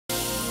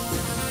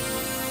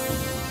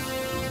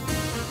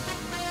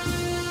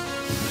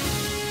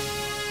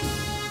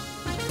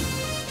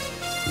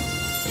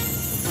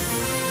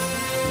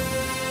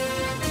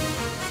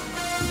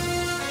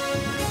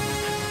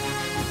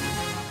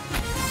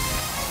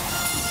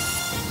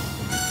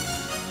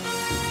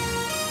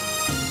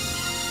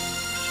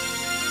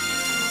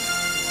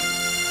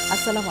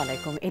আসসালামু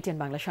আলাইকুম। এটিএন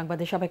বাংলা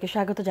সংবাদে সবাইকে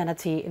স্বাগত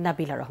জানাচ্ছি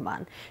নাবিলা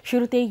রহমান।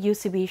 শুরুতেই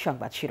ইউসিবি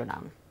সংবাদ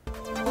শিরোনাম।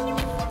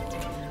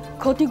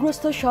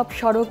 ক্ষতিগ্রস্ত সব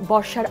সড়ক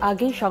বর্ষার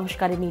আগেই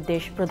সংস্কারের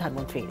নির্দেশ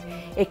প্রধানমন্ত্রীর।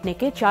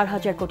 একনেকে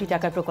 ৪,০০০ কোটি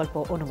টাকার প্রকল্প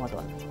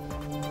অনুমোদন।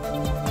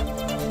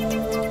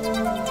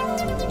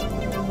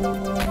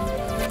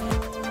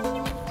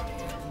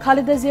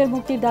 খালেদা জিয়ার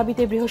মুক্তির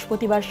দাবিতে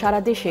বৃহস্পতিবার সারা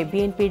দেশে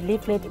বিএনপির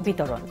লিফলেট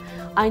বিতরণ।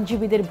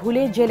 আইনজীবীদের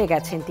ভুলে জেলে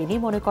গেছেন তিনি,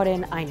 মনে করেন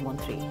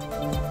আইনমন্ত্রী।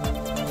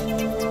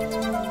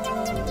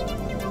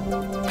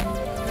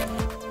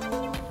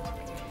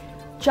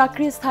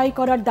 চাকরি স্থায়ী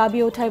করার দাবি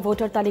ওঠায়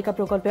ভোটার তালিকা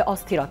প্রকল্পে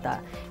অস্থিরতা।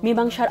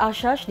 মীমাংসার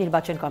আশ্বাস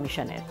নির্বাচন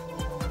কমিশনের।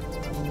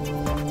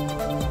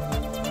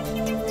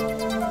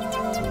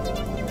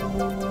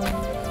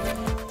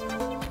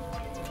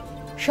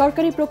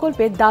 সরকারি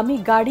প্রকল্পে দামি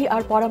গাড়ি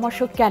আর পরামর্শ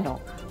কেন?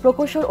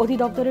 প্রকৌশল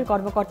অধিদপ্তরের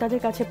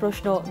কর্মকর্তাদের কাছে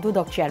প্রশ্ন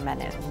দুদক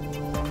চেয়ারম্যানের।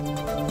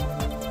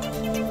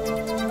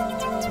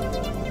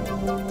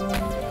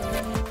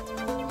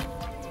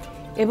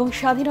 এবং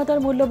স্বাধীনতার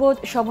মূল্যবোধ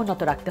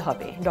সমুন্নত রাখতে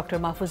হবে। ডক্টর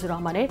মাহফুজুর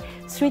রহমানের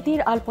স্মৃতির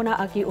আলপনা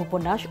আঁকি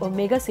উপন্যাস ও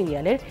মেগা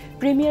সিরিয়ালের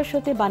প্রিমিয়ার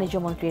শোতে বাণিজ্য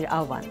মন্ত্রীর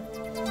আহ্বান।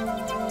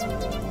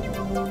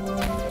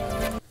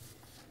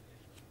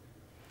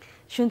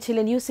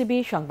 শুনছিলেন ইউসিবি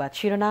সংবাদ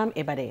শিরোনাম,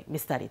 এবারে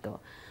বিস্তারিত।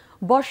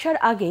 বর্ষার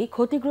আগেই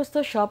ক্ষতিগ্রস্ত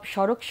সব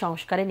সড়ক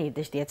সংস্কারের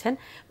নির্দেশ দিয়েছেন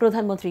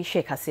প্রধানমন্ত্রী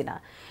শেখ হাসিনা।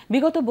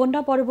 বিগত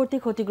বন্যা পরবর্তী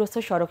ক্ষতিগ্রস্ত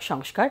সড়ক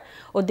সংস্কার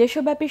ও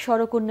দেশব্যাপী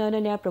সড়ক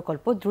উন্নয়নে নেওয়া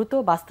প্রকল্প দ্রুত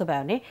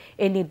বাস্তবায়নে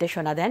এই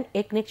নির্দেশনা দেন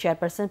একনেক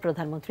চেয়ারপারসন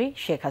প্রধানমন্ত্রী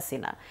শেখ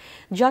হাসিনা।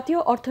 জাতীয়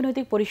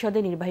অর্থনৈতিক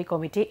পরিষদের নির্বাহী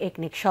কমিটি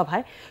একনেক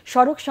সভায়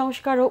সড়ক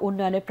সংস্কার ও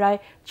উন্নয়নে প্রায়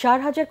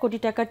 ৪,০০০ কোটি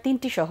টাকার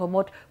 ৩টি সহ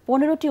মোট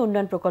 ১৫টি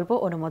উন্নয়ন প্রকল্প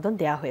অনুমোদন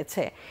দেওয়া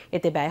হয়েছে।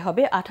 এতে ব্যয়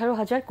হবে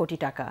 ১৮,০০০ কোটি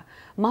টাকা।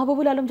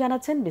 মাহবুবুল আলম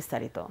জানাচ্ছেন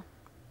বিস্তারিত।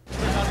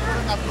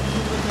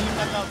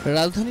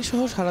 রাজধানী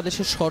সহ সারা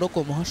দেশের সড়ক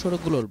ও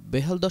মহাসড়কগুলোর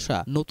বেহাল দশা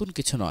নতুন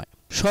কিছু নয়।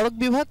 সড়ক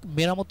বিভাগ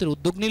মেরামতের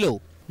উদ্যোগ নিলেও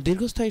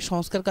দীর্ঘস্থায়ী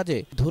সংস্কার কাজে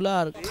ধুলা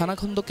আর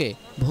খানাখন্দকে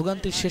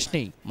ভোগান্তির শেষ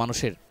নেই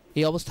মানুষের।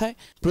 এই অবস্থায়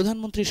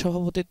প্রধানমন্ত্রীর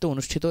সভাপতিত্বে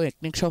অনুষ্ঠিত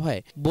একনেক সভায়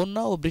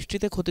বন্যা ও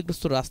বৃষ্টিতে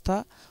ক্ষতিগ্রস্ত রাস্তা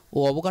ও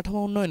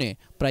অবকাঠামো উন্নয়নে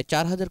প্রায়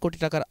 ৪,০০০ কোটি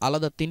টাকার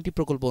আলাদা 3টি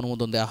প্রকল্প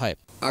অনুমোদন দেওয়া হয়।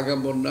 আগাম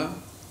বন্যা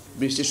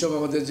বৃষ্টির সময়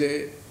আমাদের যে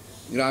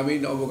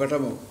গ্রামীণ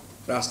অবকাঠামো,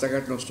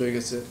 রাস্তাঘাট নষ্ট হয়ে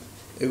গেছে,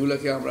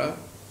 এগুলাকে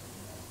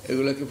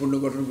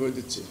পুনর্গঠন করে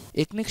দিচ্ছে।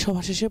 একনেক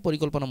সভা শেষে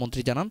পরিকল্পনা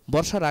মন্ত্রী জানান,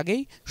 বর্ষার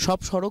আগেই সব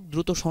সড়ক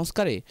দ্রুত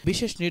সংস্কারে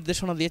বিশেষ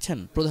নির্দেশনা দিয়েছেন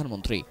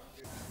প্রধানমন্ত্রী।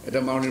 এটা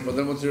মাননীয়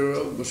প্রধানমন্ত্রীর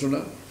ঘোষণা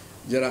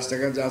যে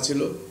রাস্তাঘাট যা ছিল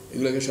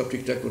এগুলোকে সব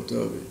ঠিকঠাক করতে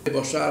হবে।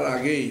 বর্ষার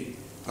আগেই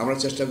আমরা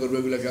চেষ্টা করবো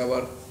এগুলোকে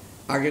আবার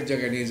আগের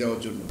জায়গায় নিয়ে যাওয়ার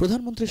জন্য।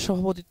 প্রধানমন্ত্রীর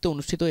সভাপতিত্বে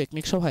অনুষ্ঠিত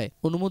একনেক সভায়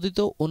অনুমোদিত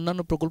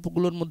অন্যান্য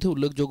প্রকল্পগুলোর মধ্যে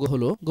উল্লেখযোগ্য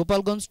হল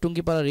গোপালগঞ্জ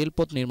টুঙ্গিপাড়া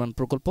রেলপথ নির্মাণ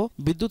প্রকল্প,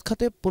 বিদ্যুৎ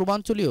খাতে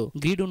পূর্বাঞ্চলীয়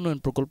গ্রিড উন্নয়ন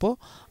প্রকল্প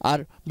আর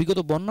বিগত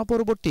বন্যা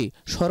পরবর্তী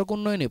সড়ক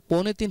উন্নয়নে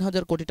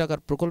 ৩,৫০০ কোটি টাকার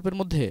প্রকল্পের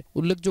মধ্যে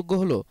উল্লেখযোগ্য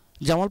হল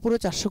জামালপুরে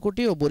 ৪০০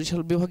 কোটি ও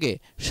বরিশাল বিভাগে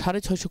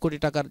 ৬৫০ কোটি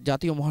টাকার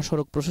জাতীয়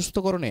মহাসড়ক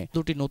প্রশস্তকরণে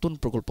 2টি নতুন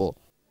প্রকল্প।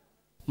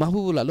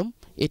 মাহবুবুল আলম,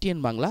 এটিএন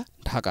বাংলা,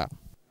 ঢাকা।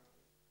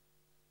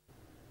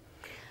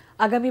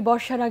 আগামী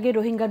বর্ষার আগে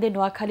রোহিঙ্গাদের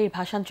নোয়াখালীর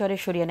ভাসানচরে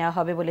সরিয়ে নেওয়া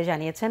হবে বলে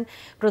জানিয়েছেন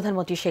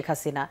প্রধানমন্ত্রী শেখ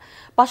হাসিনা।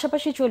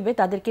 পাশাপাশি চলবে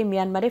তাদেরকে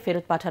মিয়ানমারে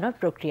ফেরত পাঠানোর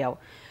প্রক্রিয়াও।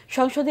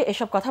 সংসদে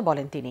এসব কথা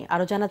বলেন তিনি।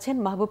 আরও জানাচ্ছেন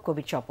মাহবুব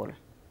কবির চপল।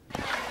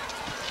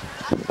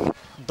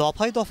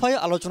 দফায় দফায়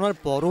আলোচনার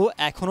পরও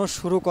এখনও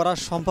শুরু করা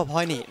সম্ভব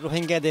হয়নি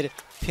রোহিঙ্গাদের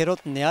ফেরত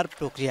নেয়ার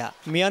প্রক্রিয়া।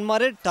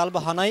 মিয়ানমারের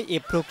টালবাহানায় এ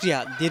প্রক্রিয়া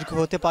দীর্ঘ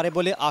হতে পারে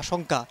বলে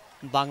আশঙ্কা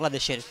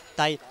বাংলাদেশের।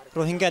 তাই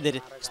রোহিঙ্গাদের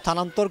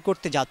স্থানান্তর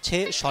করতে যাচ্ছে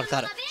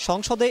সরকার।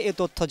 সংসদে এ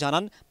তথ্য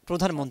জানান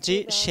প্রধানমন্ত্রী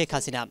শেখ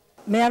হাসিনা।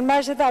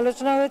 মিয়ানমারের সাথে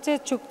আলোচনা হয়েছে,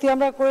 চুক্তি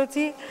আমরা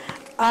করেছি।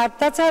 আর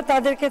তাছাড়া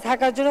তাদেরকে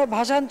থাকার জন্য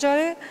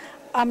ভাসানচরে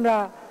আমরা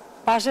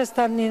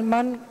বাসস্থান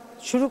নির্মাণ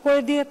শুরু করে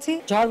দিয়েছি।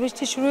 ঝড়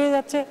বৃষ্টি শুরু হয়ে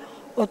যাচ্ছে,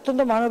 অত্যন্ত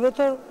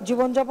মানবেতর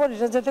জীবনযাপন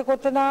এটা যাতে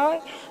করতে না হয়,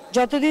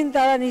 যতদিন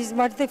তারা নিজ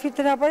মাটিতে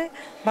ফিরতে না পারে,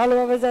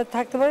 ভালোভাবে যাতে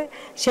থাকতে পারে,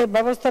 সেই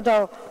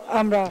ব্যবস্থাটাও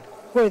আমরা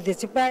করে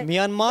দিয়েছি।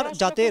 মিয়ানমার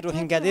যাতে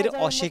রোহিঙ্গাদের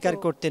অস্বীকার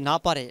করতে না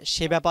পারে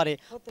সে ব্যাপারে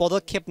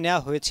পদক্ষেপ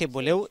নেওয়া হয়েছে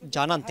বলেও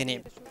জানান তিনি।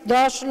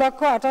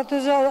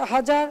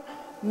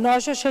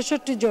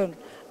 10,78,966 জন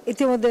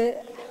ইতিমধ্যে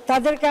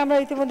তাদেরকে আমরা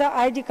ইতিমধ্যে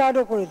আইডি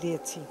কার্ডও করে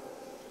দিয়েছি।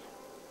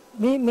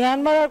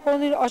 মিয়ানমার আর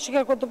কোনোদিন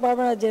অস্বীকার করতে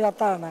পারবে না যে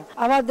তারা না।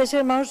 আমার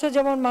দেশের মানুষরা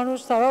যেমন মানুষ,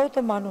 তারাও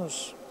তো মানুষ,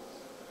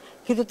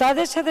 কিন্তু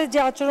তাদের সাথে যে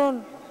আচরণ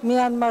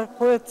মিয়ানমার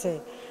করেছে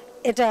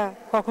এটা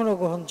কখনো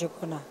গ্রহণযোগ্য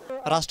না।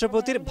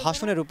 রাষ্ট্রপতির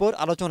ভাষণের উপর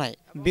আলোচনায়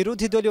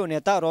বিরোধী দলীয়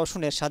নেতা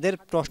রওশন এরশাদের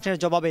প্রশ্নের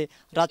জবাবে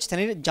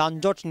রাজধানীর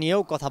যানজট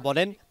নিয়েও কথা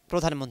বলেন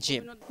প্রধানমন্ত্রী।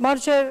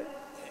 মানুষের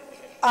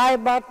আয়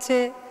বাড়ছে,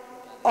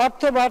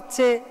 অর্থ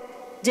বাড়ছে।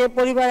 যে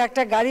পরিবার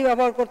একটা গাড়ি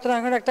ব্যবহার করতো না,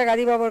 এখন একটা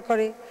গাড়ি ব্যবহার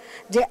করে।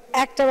 যে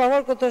একটা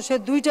ব্যবহার করতো সে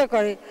 2টা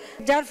করে,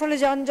 যার ফলে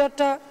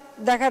যানজটটা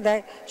দেখা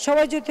দেয়।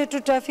 সবাই যদি একটু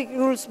ট্রাফিক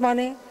রুলস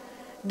মানে,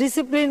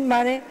 ডিসিপ্লিন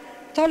মানে,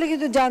 তাহলে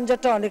কিন্তু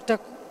যানজটটা অনেকটা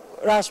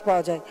হ্রাস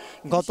পাওয়া যায়।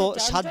 গত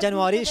 7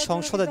 জানুয়ারি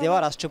সংসদে দেওয়া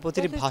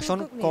রাষ্ট্রপতির ভাষণ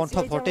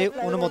কণ্ঠভোটে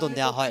অনুমোদন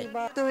দেওয়া হয়।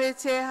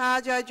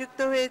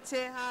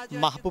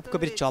 মাহবুব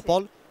কবির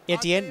চপল,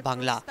 এটিএন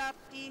বাংলা।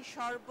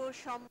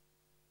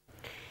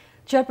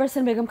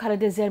 চেয়ারপারসন বেগম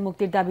খালেদা জিয়ার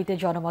মুক্তির দাবিতে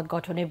জনমত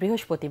গঠনে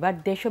বৃহস্পতিবার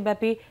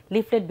দেশব্যাপী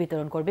লিফলেট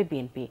বিতরণ করবে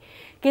বিএনপি।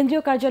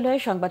 কেন্দ্রীয় কার্যালয়ে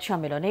সংবাদ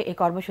সম্মেলনে এই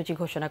কর্মসূচি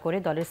ঘোষণা করে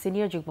দলের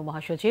সিনিয়র যুগ্ম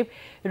মহাসচিব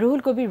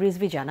রুহুল কবির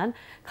রিজভী জানান,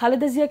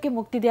 খালেদা জিয়াকে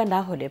মুক্তি দেওয়া না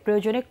হলে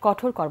প্রয়োজনে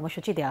কঠোর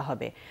কর্মসূচি দেওয়া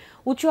হবে।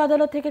 উচ্চ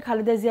আদালত থেকে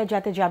খালেদা জিয়া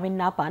যাতে জামিন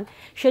না পান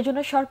সেজন্য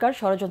সরকার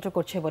ষড়যন্ত্র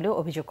করছে বলেও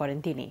অভিযোগ করেন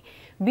তিনি।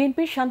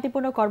 বিএনপির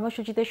শান্তিপূর্ণ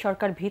কর্মসূচিতে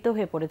সরকার ভীত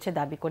হয়ে পড়েছে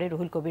দাবি করে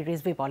রুহুল কবির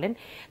রিজভী বলেন,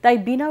 তাই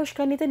বিনা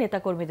উস্কানিতে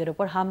নেতাকর্মীদের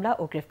উপর হামলা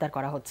ও গ্রেফতার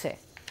করা হচ্ছে।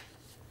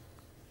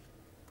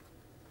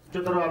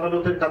 উচ্চতর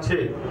আদালতের কাছে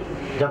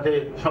যাতে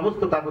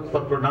সমস্ত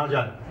কাগজপত্র না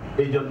যায়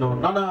এই জন্য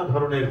নানা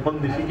ধরনের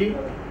ফন্দিফিকি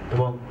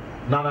এবং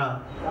নানা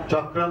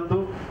চক্রান্ত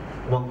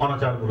এবং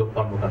অনাচারমূলক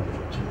কর্মকাণ্ড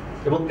করছে,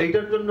 এবং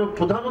এইটার জন্য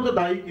প্রধানত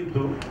দায়ী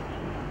কিন্তু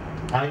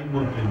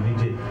আইনমন্ত্রী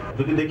নিজে।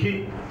 যদি দেখি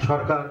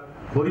সরকার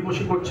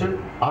গড়িমসি করছে,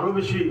 আরো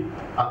বেশি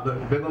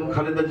বেগম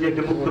খালেদা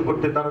জিয়াকে মুক্ত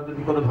করতে তারা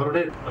যদি কোনো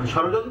ধরনের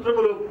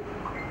ষড়যন্ত্রমূলক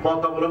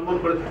পথ অবলম্বন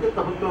করে থাকে,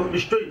 তখন তো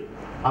নিশ্চয়ই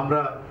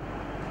আমরা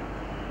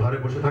ঘরে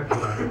বসে থাকবো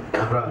না,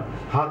 আমরা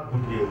হাত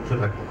গুটিয়ে বসে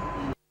থাকবো।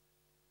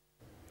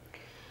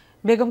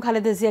 বেগম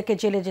খালেদা জিয়াকে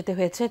জেলে যেতে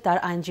হয়েছে তার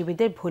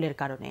আইনজীবীদের ভুলের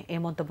কারণে, এ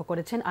মন্তব্য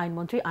করেছেন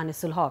আইনমন্ত্রী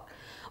আনিসুল হক।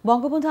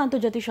 বঙ্গবন্ধু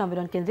আন্তর্জাতিক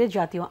সম্মেলন কেন্দ্রে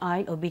জাতীয়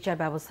আইন ও বিচার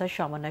ব্যবস্থার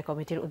সমন্বয়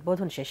কমিটির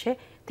উদ্বোধন শেষে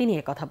তিনি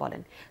একথা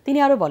বলেন। তিনি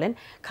আরও বলেন,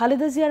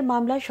 খালেদা জিয়ার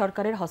মামলায়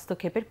সরকারের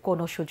হস্তক্ষেপের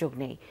কোনো সুযোগ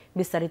নেই।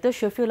 বিস্তারিত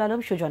শফিউল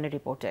আলম সুজনের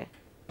রিপোর্টে।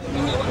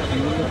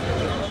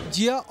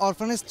 জিয়া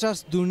অরফানেজ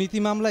ট্রাস্ট দুর্নীতি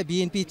মামলায়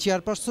বিএনপি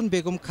চেয়ারপারসন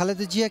বেগম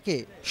খালেদা জিয়াকে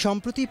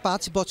সম্প্রতি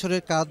 5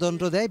 বছরের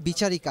কারাদণ্ড দেয়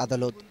বিচারিক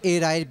আদালত। এই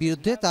রায়ের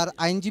বিরুদ্ধে তার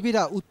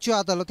আইনজীবীরা উচ্চ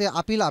আদালতে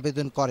আপিল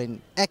আবেদন করেন,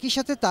 একই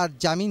সাথে তার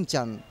জামিন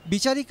চান।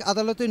 বিচারিক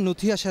আদালতের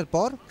নথি আসার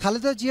পর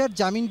খালেদা জিয়ার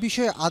জামিন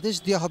বিষয়ে আদেশ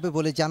দেওয়া হবে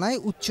বলে জানায়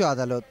উচ্চ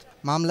আদালত।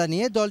 মামলা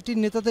নিয়ে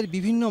দলটির নেতাদের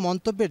বিভিন্ন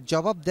মন্তব্যের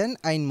জবাব দেন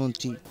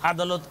আইনমন্ত্রী।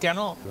 আদালত কেন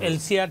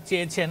এলসিআর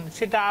চেয়েছেন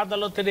সেটা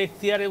আদালতের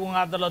এখতিয়ার, এবং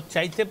আদালত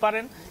চাইতে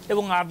পারেন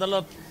এবং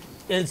আদালত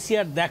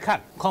এলসিআর দেখার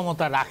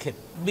ক্ষমতা রাখেন।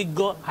 বিজ্ঞ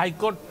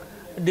হাইকোর্ট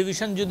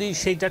ডিভিশন যদি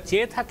সেইটা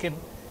চেয়ে থাকেন,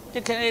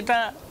 এটা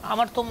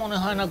আমার তো মনে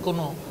হয় না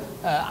কোনো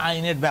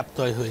আইনের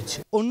ব্যত্যয় হয়েছে।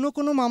 অন্য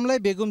কোনো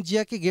মামলায় বেগম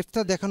জিয়াকে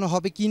গ্রেফতার দেখানো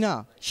হবে কিনা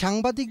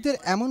সাংবাদিকদের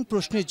এমন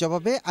প্রশ্নের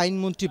জবাবে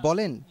আইনমন্ত্রী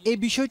বলেন, এই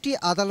বিষয়টি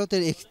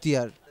আদালতের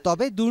এখতিয়ার।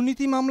 তবে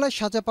দুর্নীতি মামলায়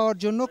সাজা পাওয়ার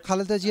জন্য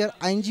খালেদা জিয়ার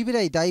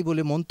আইনজীবীরাই দায়ী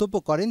বলে মন্তব্য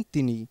করেন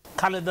তিনি।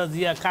 খালেদা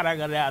জিয়া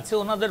কারাগারে আছে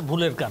ওনাদের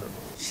ভুলের কারণ,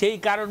 সেই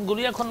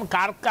কারণগুলি এখন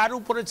কার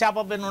উপরে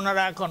চাপাবেন?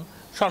 ওনারা এখন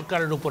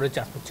সরকারের উপরে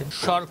চাপাচ্ছেন।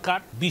 সরকার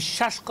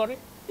বিশ্বাস করে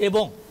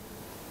এবং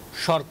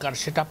সরকার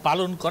সেটা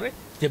পালন করে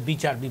যে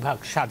বিচার বিভাগ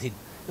স্বাধীন,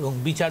 এবং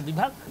বিচার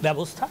বিভাগ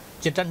ব্যবস্থা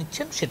যেটা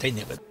নিচ্ছেন সেটাই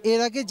নেবেন। এর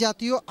আগে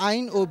জাতীয়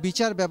আইন ও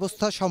বিচার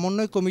ব্যবস্থা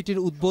সমন্বয়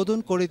কমিটির উদ্বোধন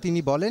করে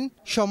তিনি বলেন,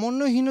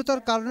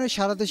 সমন্বয়হীনতার কারণে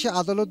সারা দেশে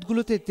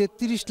আদালতগুলোতে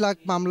 33 লাখ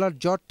মামলার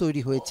জট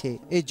তৈরি হয়েছে।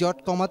 এই জট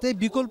কমাতে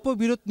বিকল্প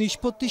বিরোধ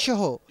নিষ্পত্তি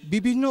সহ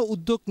বিভিন্ন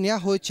উদ্যোগ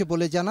নেওয়া হয়েছে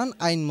বলে জানান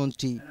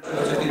আইনমন্ত্রী।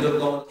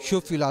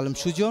 শফিউল আলম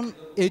সুজন,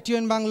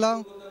 ATN বাংলা,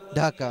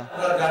 ঢাকা।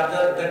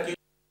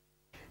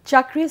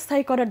 চাকরি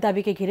স্থায়ী করার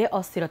দাবিকে ঘিরে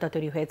অস্থিরতা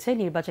তৈরি হয়েছে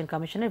নির্বাচন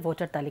কমিশনের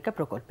ভোটার তালিকা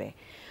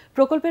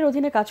প্রকল্পের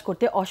অধীনে কাজ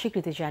করতে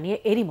অস্বীকৃতি জানিয়ে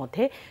এরই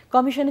মধ্যে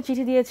কমিশনে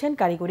চিঠি দিয়েছেন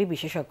কারিগরি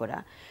বিশেষজ্ঞরা।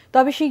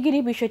 তবে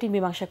শিগগিরই বিষয়টি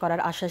মীমাংসা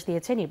করার আশ্বাস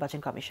দিয়েছে নির্বাচন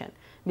কমিশন।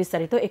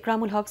 বিস্তারিত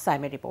ইকরামুল হক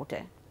সাইমের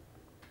রিপোর্টে।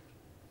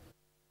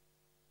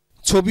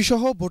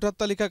 ছবিসহ ভোটার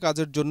তালিকা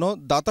কাজের জন্য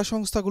দাতা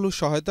সংস্থাগুলোর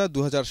সহায়তা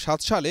 2007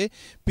 সালে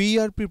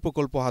পিআরপি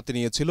প্রকল্প হাতে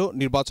নিয়েছিল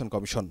নির্বাচন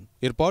কমিশন।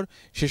 এরপর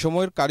সে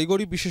সময়ের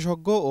কারিগরি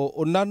বিশেষজ্ঞ ও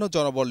অন্যান্য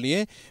জনবল নিয়ে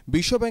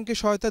বিশ্বব্যাংকের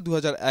সহায়তা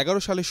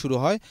 2011 সালে শুরু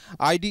হয়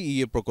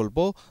আইডিইএ প্রকল্প,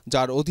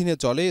 যার অধীনে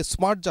চলে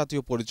স্মার্ট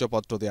জাতীয়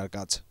পরিচয়পত্র দেওয়ার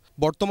কাজ।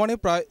 বর্তমানে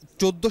প্রায়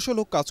 1400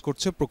 লোক কাজ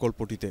করছে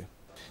প্রকল্পটিতে।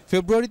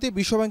 ফেব্রুয়ারিতে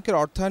বিশ্বব্যাংকের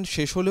অর্থায়ন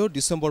শেষ হলেও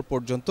ডিসেম্বর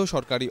পর্যন্ত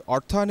সরকারি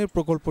অর্থায়নের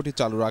প্রকল্পটি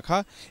চালু রাখা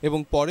এবং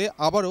পরে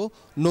আবারও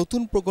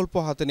নতুন প্রকল্প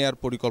হাতে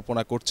নেওয়ার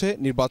পরিকল্পনা করছে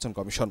নির্বাচন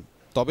কমিশন।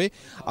 তবে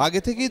আগে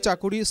থেকেই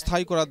চাকুরি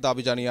স্থায়ী করার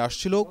দাবি জানিয়ে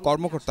আসছিল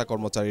কর্মকর্তা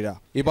কর্মচারীরা।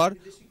 এবার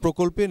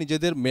প্রকল্পে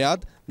নিজেদের মেয়াদ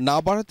না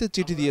বাড়াতে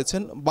চিঠি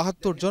দিয়েছেন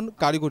 72 জন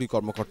কারিগরি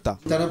কর্মকর্তা।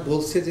 তারা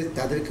বলছে যে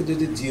তাদেরকে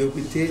যদি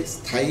জিওপিতে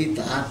স্থায়ী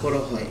না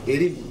করা হয়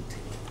এরই মধ্যে,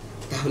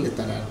 তাহলে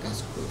তারা আর কাজ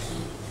করবে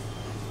না।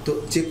 তো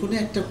যে কোনো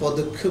একটা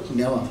পদক্ষেপ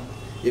নেওয়া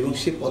এবং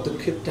সেই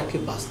পদক্ষেপটাকে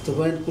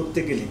বাস্তবায়ন করতে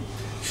গেলে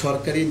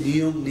সরকারি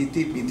নিয়ম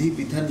নীতি বিধি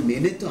বিধান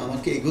মেনে তো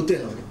আমাকে এগোতে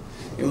হবে,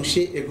 এবং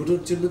সেই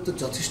এগোনোর জন্য তো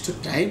যথেষ্ট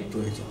টাইম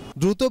প্রয়োজন।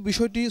 দ্রুত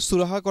বিষয়টি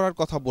সুরাহা করার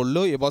কথা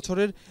বললেও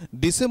এবছরের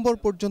ডিসেম্বর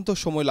পর্যন্ত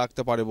সময়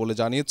লাগতে পারে বলে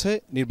জানিয়েছে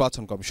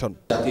নির্বাচন কমিশন।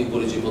 জাতীয়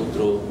পরিচয়পত্র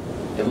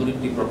এমন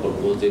একটি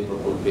প্রকল্প, যে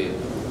প্রকল্পের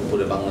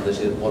উপরে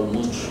বাংলাদেশের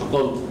অলমোস্ট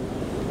সকল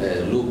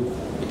লোক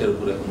এটার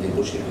উপরে এখন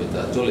নির্ভরশীল হয়ে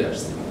চলে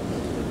আসছে।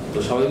 তো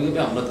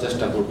স্বাভাবিকভাবে আমরা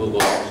চেষ্টা করবো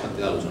গভর্নমেন্টের সাথে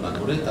আলোচনা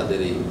করে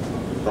তাদের এই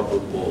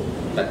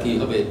প্রকল্পটা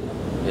কীভাবে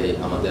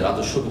আমাদের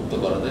আদর্শভুক্ত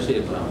করা যায় সেই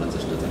ব্যাপারে আমরা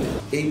চেষ্টা চালাই।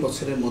 এই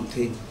বছরের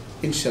মধ্যে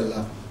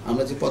ইনশাল্লাহ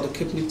আমরা যে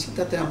পদক্ষেপ নিচ্ছি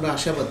তাতে আমরা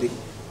আশাবাদী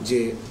যে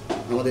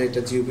আমাদের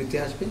একটা জিওপিতে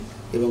আসবে,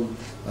 এবং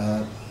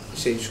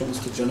সেই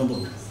সমস্ত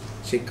জনবল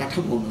সেই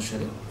কাঠামো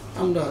অনুসারে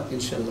আমরা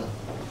ইনশাল্লাহ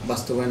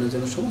বাস্তবায়নের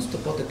জন্য সমস্ত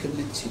পদক্ষেপ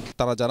নিচ্ছি।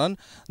 তারা জানান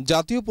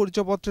জাতীয়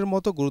পরিচয়পত্রের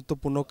মতো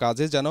গুরুত্বপূর্ণ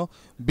কাজে যেন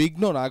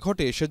বিঘ্ন না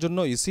ঘটে সেজন্য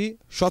ইসি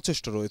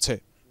সচেষ্ট রয়েছে।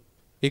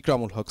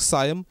 ইকরামুল হক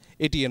সায়েম,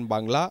 ATN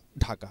বাংলা,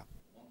 ঢাকা।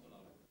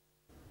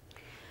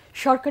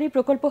 সরকারি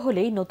প্রকল্প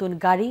হলেই নতুন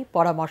গাড়ি,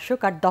 পরামর্শক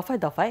আর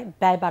দফায় দফায়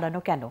ব্যয় বাড়ানো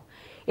কেন?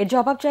 এর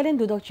জবাব চাইলেন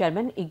দুদক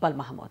চেয়ারম্যান ইকবাল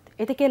মাহমুদ।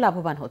 এতে কে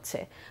লাভবান হচ্ছে?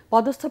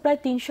 পদস্থ প্রায়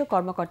 ৩০০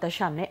 কর্মকর্তার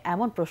সামনে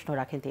এমন প্রশ্ন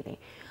রাখেন তিনি।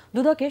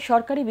 দুদকে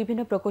সরকারি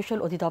বিভিন্ন প্রকৌশল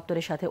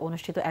অধিদপ্তরের সাথে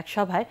অনুষ্ঠিত এক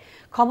সভায়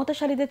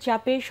ক্ষমতাশালীদের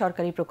চাপে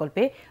সরকারি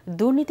প্রকল্পে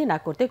দুর্নীতি না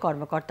করতে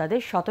কর্মকর্তাদের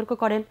সতর্ক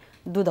করেন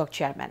দুদক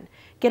চেয়ারম্যান।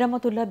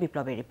 কেরামতুল্লাহ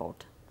বিপ্লবের রিপোর্ট।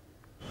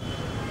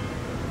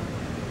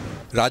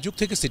 রাজুক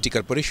থেকে সিটি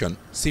কর্পোরেশন,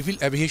 সিভিল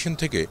অ্যাভিয়েশন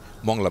থেকে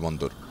মংলা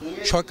বন্দর,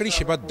 সরকারি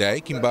সেবা দেয়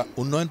কিংবা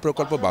উন্নয়ন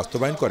প্রকল্প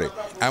বাস্তবায়ন করে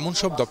এমন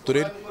সব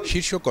দপ্তরের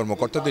শীর্ষ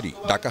কর্মকর্তাদেরই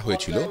ডাকা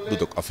হয়েছিল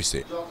দুদক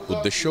অফিসে।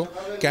 উদ্দেশ্য,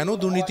 কেন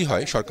দুর্নীতি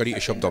হয় সরকারি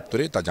এসব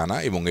দপ্তরে তা জানা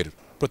এবং এর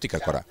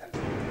প্রতিকার করা।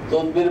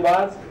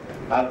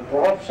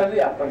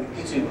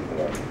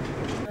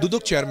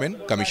 দুদক চেয়ারম্যান,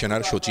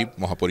 কমিশনার, সচিব,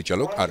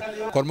 মহাপরিচালক আর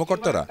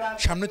কর্মকর্তারা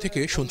সামনে থেকে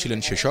শুনছিলেন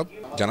সেসব,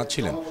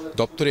 জানাচ্ছিলেন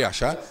দপ্তরে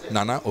আসা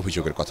নানা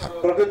অভিযোগের কথা।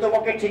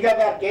 প্রকৃতপক্ষে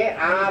ঠিকাদারকে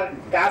আর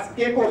কাজ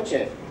কে করছে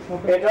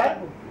এটা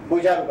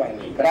বোঝার উপায়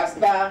নেই।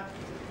 রাস্তা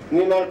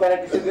নির্মাণ করার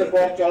কিছুদিন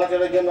পর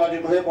চলাচলের জন্য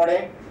অযোগ্য হয়ে পড়ে,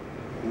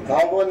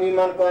 ভবন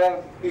নির্মাণ করার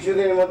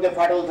কিছুদিনের মধ্যে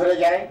ফাটল ধরে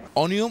যায়।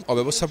 অনিয়ম,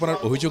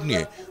 অব্যবস্থাপনার অভিযোগ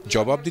নিয়ে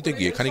জবাব দিতে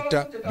গিয়ে খানিকটা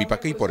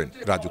বিপাকেই পড়েন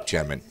রাজুক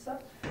চেয়ারম্যান।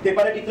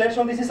 পেপারে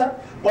ডিক্লারেশন দিছি স্যার,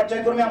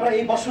 পর্যায়ক্রমে আমরা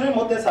এই বছরের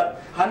মধ্যে স্যার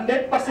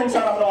 100%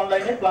 স্যার আমরা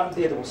অনলাইনে প্ল্যান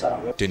দিয়ে দেব স্যার।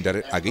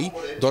 টেন্ডারের আগেই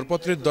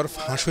দরপত্রের দর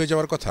ফাঁস হয়ে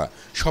যাওয়ার কথা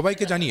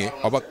সবাইকে জানিয়ে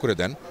অবাক করে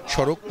দেন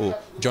সড়ক ও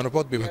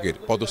জনপথ বিভাগের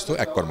পদস্থ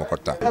এক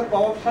কর্মকর্তা।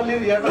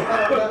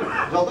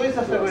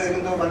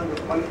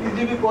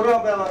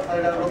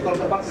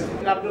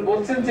 আপনি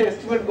বলছেন যে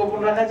এস্টিমেট গোপন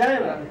রাখা যায়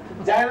না,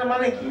 যায় না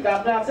মানে কি?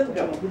 আপনি আছেন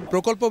কেন?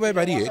 প্রকল্প ব্যয়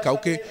বাড়িয়ে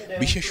কাউকে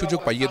বিশেষ সুযোগ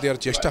পাইয়ে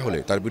দেওয়ার চেষ্টা হলে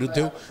তার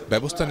বিরুদ্ধেও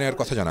ব্যবস্থা নেওয়ার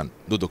কথা জানান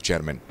দুদক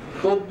চেয়ারম্যান।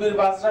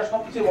 তদবিরবাজরা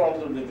সবচেয়ে বড়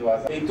দুর্নীতিবাজ।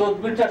 এই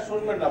তদবিরটা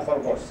শুনবেন না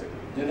ফরকর্সে।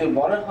 যদি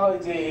মনে হয়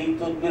যে এই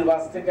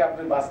তদবিরবাজ থেকে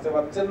আপনি বাঁচতে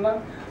পারছেন না,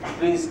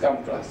 প্লিজ কাম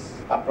টু আস।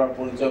 আপনার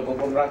পরিচয়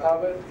গোপন রাখা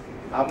হবে,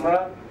 আমরা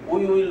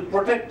উই উইল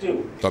প্রোটেক্ট ইউ।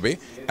 তবে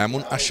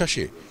এমন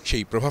আশ্বাসে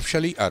সেই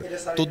প্রভাবশালী আর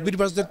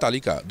তদবিরবাজদের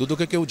তালিকা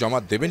দুদকে কেউ জমা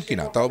দেবেন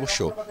কিনা তা অবশ্য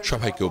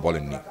সবাই কেউ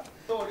বলেননি।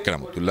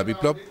 কেরামতুল্লাহ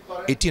বিপ্লব,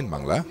 ATN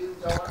বাংলা,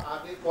 ঢাকা।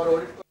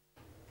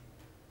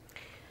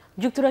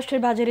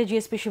 যুক্তরাষ্ট্রের বাজারে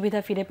জিএসপি সুবিধা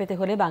ফিরে পেতে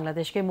হলে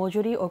বাংলাদেশকে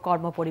মজুরি ও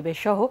কর্মপরিবেশ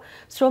সহ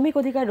শ্রমিক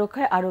অধিকার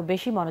রক্ষায় আরও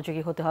বেশি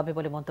মনোযোগী হতে হবে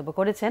বলে মন্তব্য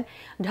করেছেন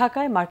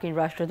ঢাকায় মার্কিন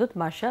রাষ্ট্রদূত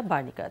Marcia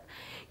Bernicat.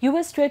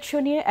 US trade show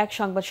নিয়ে এক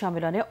সংবাদ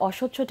সম্মেলনে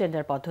অস্বচ্ছ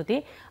টেন্ডার পদ্ধতি,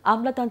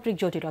 আমলাতান্ত্রিক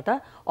জটিলতা,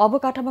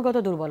 অবকাঠামোগত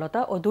দুর্বলতা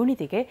ও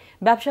দুর্নীতিকে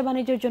ব্যবসা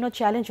বাণিজ্যের জন্য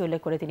চ্যালেঞ্জ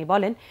উল্লেখ করে তিনি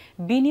বলেন,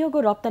 বিনিয়োগ ও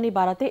রপ্তানি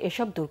বাড়াতে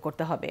এসব দূর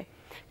করতে হবে।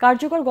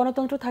 কার্যকর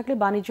গণতন্ত্র থাকলে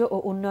বাণিজ্য ও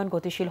উন্নয়ন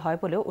গতিশীল হয়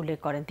বলেও উল্লেখ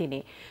করেন তিনি।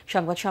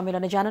 সংবাদ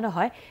সম্মেলনে জানানো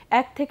হয়,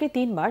 ১ থেকে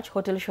 ৩ মার্চ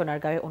হোটেল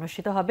সোনারগাঁওয়ে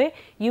অনুষ্ঠিত হবে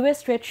ইউএস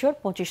ট্রেড শোর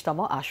 ২৫তম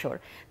আসর।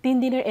 ৩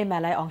 দিনের এই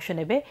মেলায় অংশ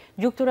নেবে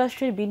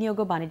যুক্তরাষ্ট্রের বিনিয়োগ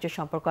ও বাণিজ্য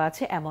সম্পর্ক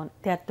আছে এমন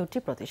 ৭৩টি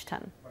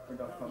প্রতিষ্ঠান।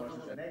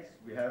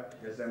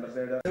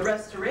 The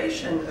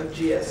restoration of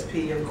GSP,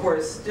 of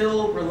course, still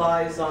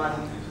relies on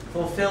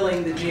fulfilling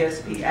the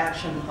GSP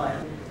action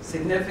plan.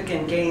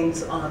 Significant gains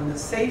on the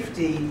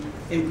safety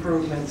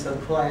improvements of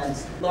plants.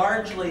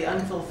 Largely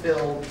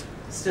unfulfilled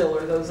still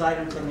are those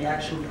items on the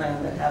action plan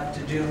that have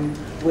to do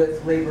with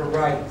labor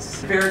rights.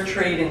 Fair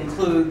trade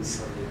includes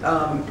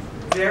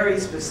very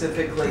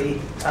specifically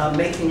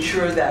making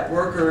sure that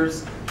workers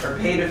are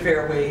paid a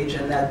fair wage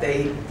and that they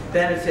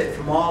benefit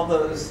from all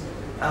those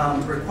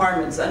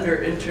requirements under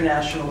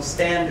international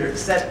standards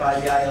set by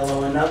the ILO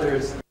and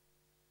others.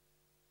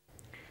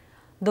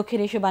 দক্ষিণ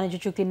এশীয় বাণিজ্য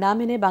চুক্তি না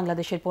মেনে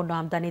বাংলাদেশের পণ্য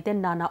আমদানিতে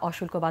নানা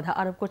অশুল্ক বাধা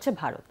আরোপ করছে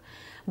ভারত।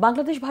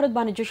 বাংলাদেশ ভারত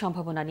বাণিজ্য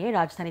সম্ভাবনা নিয়ে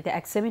রাজধানীতে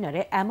এক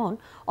সেমিনারে এমন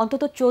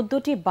অন্তত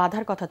 ১৪টি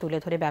বাধার কথা তুলে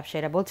ধরে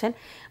ব্যবসায়ীরা বলছেন,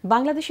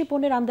 বাংলাদেশি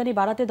পণ্যের আমদানি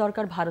বাড়াতে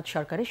দরকার ভারত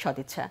সরকারের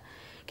সদিচ্ছা।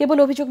 কেবল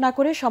অভিযোগ না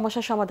করে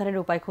সমস্যা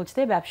সমাধানের উপায়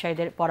খুঁজতে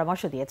ব্যবসায়ীদের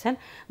পরামর্শ দিয়েছেন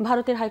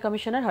ভারতের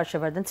হাইকমিশনার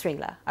হর্ষবর্ধন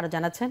শ্রীংলা। আরও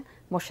জানাচ্ছেন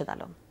মোর্শেদ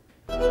আলম।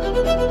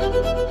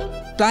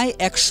 প্রায়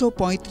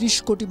 ১৩৫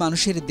 কোটি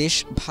মানুষের দেশ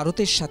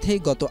ভারতের সাথে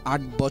গত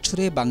 ৮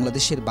 বছরে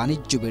বাংলাদেশের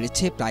বাণিজ্য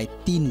বেড়েছে প্রায়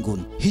 ৩ গুণ।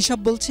 হিসাব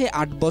বলছে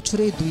 ৮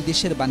 বছরে দুই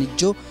দেশের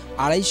বাণিজ্য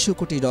 $২৫০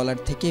 কোটি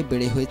থেকে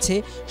বেড়ে হয়েছে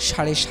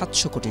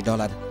 $৭৫০ কোটি।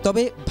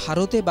 তবে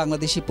ভারতে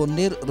বাংলাদেশি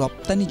পণ্যের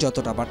রপ্তানি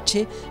যতটা বাড়ছে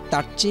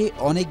তার চেয়ে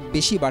অনেক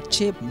বেশি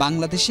বাড়ছে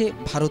বাংলাদেশে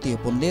ভারতীয়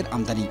পণ্যের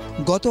আমদানি।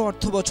 গত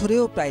অর্থ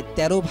বছরেও প্রায়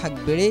 ১৩ ভাগ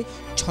বেড়ে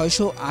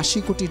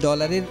 $৬৮০ কোটি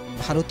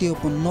ভারতীয়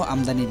পণ্য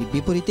আমদানির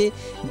বিপরীতে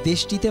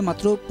দেশটিতে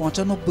মাত্র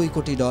 $৯৫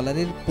 কোটি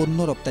পণ্য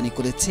রপ্তানি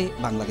করেছে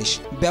বাংলাদেশ।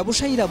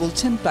 ব্যবসায়ীরা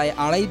বলছেন, প্রায়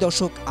 ২.৫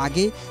 দশক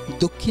আগে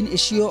দক্ষিণ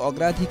এশীয়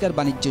অগ্রাধিকার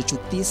বাণিজ্য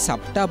চুক্তি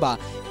সাফটা বা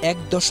 ১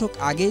 দশক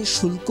আগে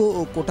শুল্ক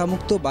ও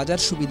কোটামুক্ত বাজার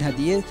সুবিধা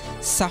দিয়ে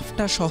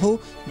সাফটা সহ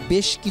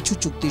বেশ কিছু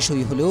চুক্তি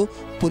সই হলেও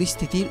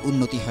পরিস্থিতির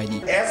উন্নতি হয়নি।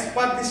 As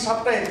per the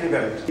SAFTA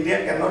agreement, India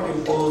cannot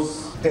impose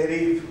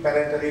tariff,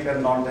 para-tariff and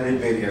non-tariff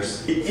barriers.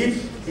 If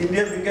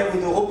India became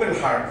with an open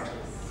heart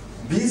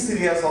be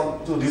serious on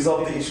to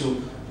resolve the issue,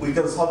 we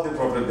can solve the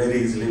problem very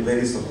easily,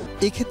 very soon.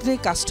 এক্ষেত্রে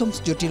customs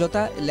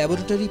জটিলতা,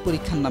 laboratory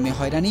পরীক্ষার নামে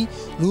হয়রানি,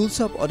 rules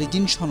of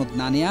origin সনদ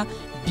না নেয়া,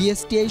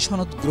 BSTI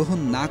সনদ গ্রহণ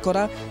না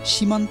করা,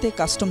 সীমান্তে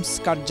কাস্টমস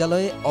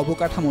কার্যালয়ে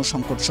অবকাঠামো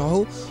সংকট সহ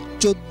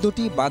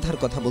 14টি বাধার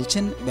কথা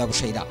বলছেন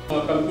ব্যবসায়ীরা।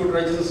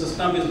 Computerization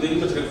system is very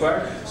much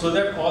required so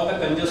that all the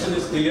congestion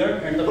is cleared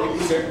and the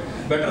people get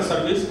better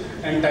service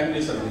and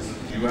timely service.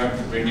 You have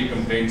 20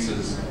 complaints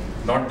is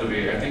not the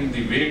way. I think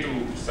the way to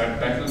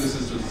tackle this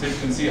is to sit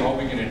and see how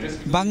we can address.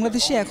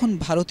 বাংলাদেশে এখন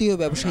ভারতীয়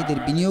ব্যবসায়ীদের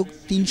বিনিয়োগ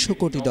 $300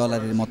 কোটি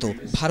মতো।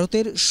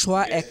 ভারতের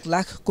 $1.25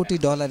 লাখ কোটি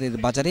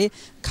বাজারে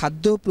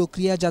খাদ্য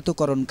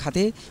প্রক্রিয়াজাতকরণ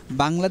খাতে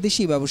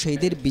বাংলাদেশি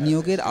ব্যবসায়ীদের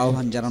বিনিয়োগের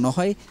আহ্বান জানানো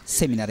হয়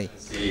সেমিনারে।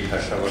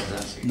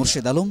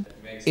 মুর্শেদ আলম,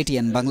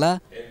 ATN বাংলা,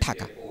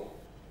 ঢাকা।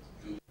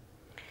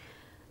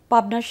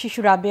 পাবনার শিশু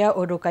রাবেয়া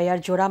ও রোকাইয়ার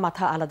জোড়া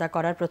মাথা আলাদা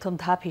করার প্রথম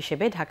ধাপ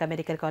হিসেবে ঢাকা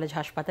মেডিকেল কলেজ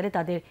হাসপাতালে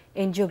তাদের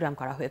এনজিওগ্রাম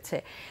করা হয়েছে।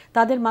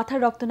 তাদের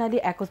মাথার রক্তনালী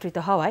একত্রিত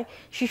হওয়ায়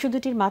শিশু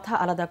দুটির মাথা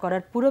আলাদা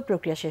করার পুরো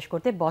প্রক্রিয়া শেষ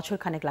করতে বছর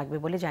খানেক লাগবে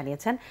বলে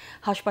জানিয়েছেন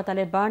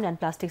হাসপাতালের বার্ন অ্যান্ড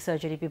প্লাস্টিক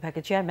সার্জারি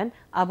বিভাগের চেয়ারম্যান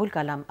আবুল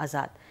কালাম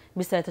আজাদ।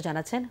 বিস্তারিত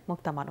জানাচ্ছেন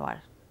মুক্তা মনোয়ার।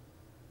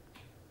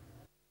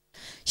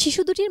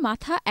 শিশু দুটির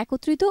মাথা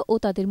একত্রিত ও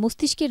তাদের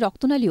মস্তিষ্কের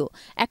রক্তনালীও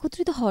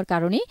একত্রিত হওয়ার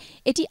কারণে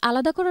এটি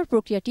আলাদা করার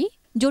প্রক্রিয়াটি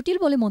জটিল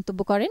বলে মন্তব্য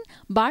করেন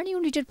বার্ন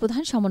ইউনিটের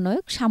প্রধান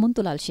সমন্বয়ক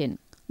সামন্তলাল সেন।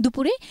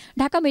 দুপুরে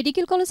ঢাকা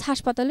মেডিকেল কলেজ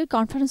হাসপাতালের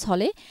কনফারেন্স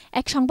হলে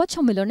এক সংবাদ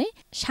সম্মেলনে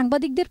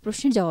সাংবাদিকদের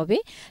প্রশ্নের জবাবে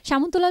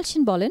সামন্তলাল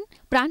সেন বলেন,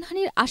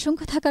 প্রাণহানির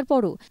আশঙ্কা থাকার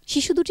পরও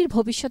শিশু দুটির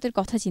ভবিষ্যতের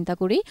কথা চিন্তা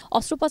করে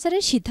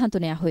অস্ত্রোপচারের সিদ্ধান্ত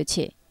নেওয়া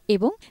হয়েছে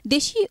এবং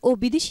দেশি ও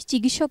বিদেশি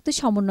চিকিৎসকদের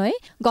সমন্বয়ে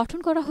গঠন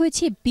করা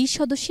হয়েছে 20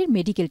 সদস্যের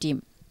মেডিকেল টিম।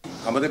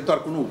 আমাদের তো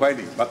আর কোনো উপায়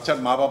নেই। বাচ্চার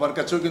মা বাবার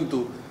কাছেও কিন্তু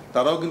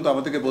তারাও কিন্তু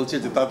আমাদেরকে বলছে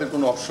যে তাদের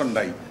কোনো অপশন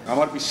নাই।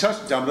 আমার বিশ্বাস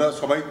যে আমরা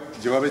সবাই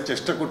যেভাবে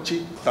চেষ্টা করছি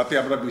তাতে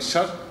আমরা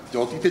বিশ্বাস যে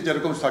অতীতে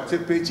যেরকম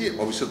সাকসেস পেয়েছি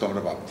ভবিষ্যতে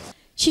আমরা পাবো।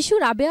 শিশু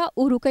রাবেয়া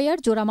ও রুকাইয়ার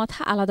জোড়া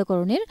মাথা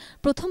আলাদাকরণের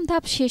প্রথম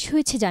ধাপ শেষ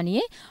হয়েছে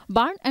জানিয়ে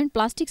বার্ন অ্যান্ড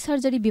প্লাস্টিক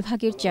সার্জারি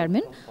বিভাগের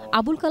চেয়ারম্যান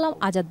আবুল কালাম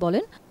আজাদ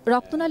বলেন,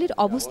 রক্তনালীর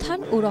অবস্থান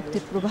ও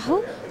রক্তের প্রবাহ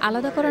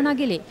আলাদা করা না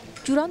গেলে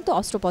চূড়ান্ত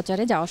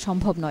অস্ত্রোপচারে যাওয়া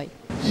সম্ভব নয়।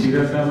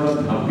 শিরাটা আমরা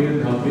ধাপে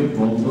ধাপে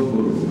বন্ধ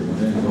করব,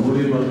 মানে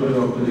ধমনির মাধ্যমে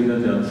রক্ত যেটা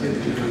যাচ্ছে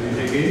সেখান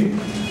থেকে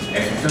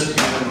একটা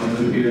শিরার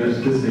মাধ্যমে ফিরে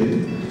আসতেছে,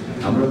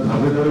 আমরা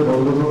ধাপে ধাপে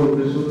বন্ধ করার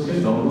উদ্দেশ্য হচ্ছে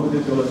নর্মাল যে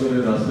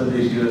চলাচলের রাস্তা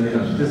দিয়ে শিরা দিয়ে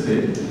আসতেছে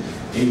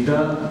এইটা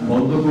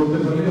বন্ধ করতে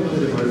পারলে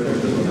আমাদের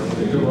একটা কথা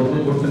বলে, এটা বন্ধ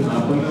করতে না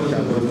পারলে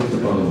আমরা করতে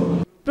পারবো না।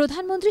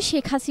 প্রধানমন্ত্রী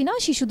শেখ হাসিনা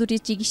শিশু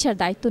দুটির চিকিৎসার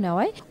দায়িত্ব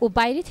নেওয়ায় ও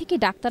বাইরে থেকে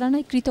ডাক্তার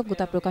আনায়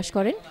কৃতজ্ঞতা প্রকাশ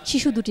করেন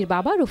শিশু দুটির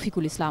বাবা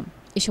রফিকুল ইসলাম।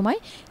 এ সময়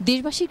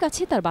দেশবাসীর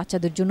কাছে তার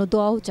বাচ্চাদের জন্য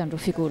দোয়াও চান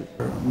রফিকুল।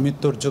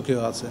 মৃত্যুর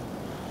ঝুঁকিও আছে,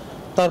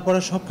 তারপরে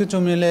সবকিছু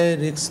মিলে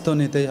রিস্ক তো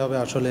নিতেই হবে।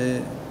 আসলে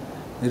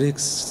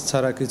রিস্ক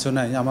ছাড়া কিছু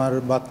নাই। আমার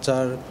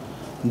বাচ্চার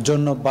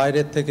জন্য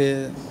বাইরের থেকে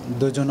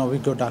 2 জন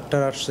অভিজ্ঞ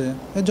ডাক্তার আসছে,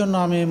 এজন্য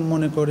আমি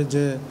মনে করি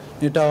যে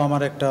এটাও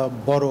আমার একটা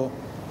বড়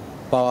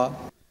পাওয়া।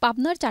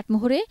 পাবনার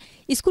চাটমোহরে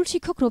স্কুল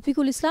শিক্ষক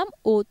রফিকুল ইসলাম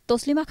ও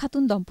তসলিমা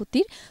খাতুন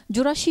দম্পতির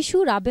জোড়া শিশু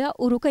রাবেয়া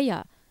ও রুকাইয়া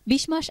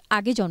 20 মাস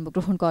আগে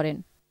জন্মগ্রহণ করেন।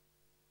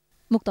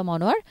 মুক্তা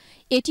মনোয়ার,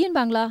 ATN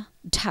বাংলা,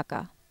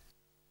 ঢাকা।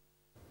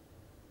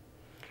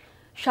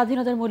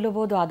 স্বাধীনতার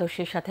মূল্যবোধ ও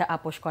আদর্শের সাথে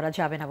আপোষ করা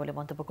যাবে না বলে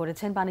মন্তব্য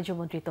করেছেন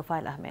বাণিজ্যমন্ত্রী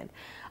তোফায়েল আহমেদ।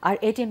 আর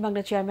ATN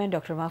Bangla chairman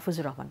doctor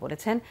Mahfuzur Rahman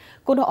বলেছেন,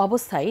 কোনো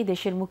অবস্থায়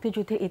দেশের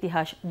মুক্তিযুদ্ধের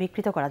ইতিহাস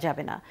বিকৃত করা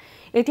যাবে না।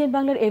 ATN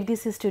বাংলার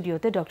FDC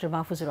স্টুডিওতে ডক্টর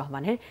মাহফুজুর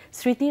রহমানের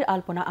স্মৃতির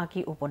আলপনা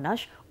আঁকি উপন্যাস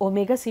ও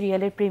মেগা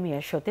সিরিয়ালের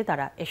প্রিমিয়ার শোতে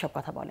তারা এসব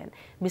কথা বলেন।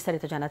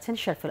 বিস্তারিত জানাচ্ছেন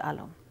শরফুল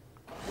আলম।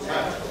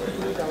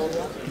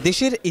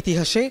 দেশের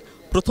ইতিহাসে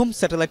প্রথম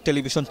স্যাটেলাইট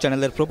টেলিভিশন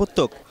চ্যানেলের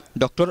প্রবর্তক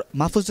ডক্টর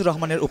মাহফুজুর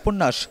রহমানের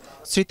উপন্যাস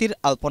স্মৃতির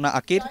আলপনা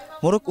আঁকির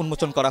মোড়ক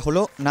উন্মোচন করা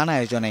হলো নানা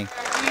আয়োজনে।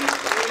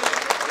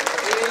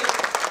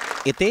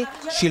 এতে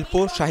শিল্প,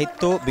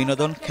 সাহিত্য,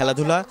 বিনোদন,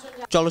 খেলাধুলা,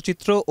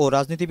 চলচ্চিত্র ও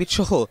রাজনীতিবিদ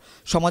সহ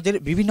সমাজের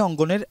বিভিন্ন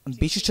অঙ্গনের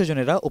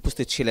বিশিষ্টজনেরা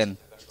উপস্থিত ছিলেন।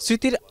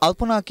 স্মৃতির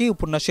আলপনা আঁকি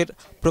উপন্যাসের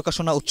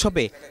প্রকাশনা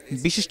উৎসবে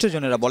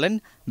বিশিষ্টজনেরা বলেন,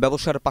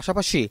 ব্যবসার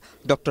পাশাপাশি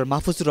ডক্টর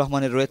মাহফুজুর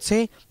রহমানের রয়েছে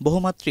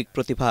বহুমাত্রিক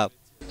প্রতিভা।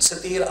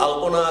 স্মৃতির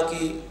আলপনা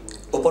আঁকি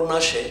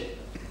উপন্যাসে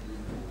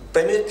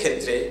প্রেমের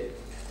ক্ষেত্রে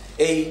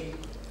এই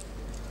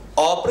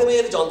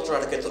অপ্রেমের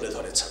যন্ত্রণাটাকে তুলে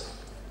ধরেছেন।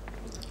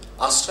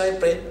 আশ্রয়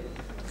প্রেম,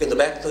 কিন্তু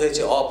ব্যক্ত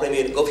হয়েছে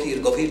অপ্রেমের গভীর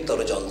গভীরতর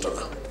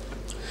যন্ত্রণা,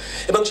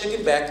 এবং সেটি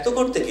ব্যক্ত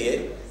করতে গিয়ে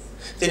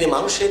তিনি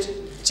মানুষের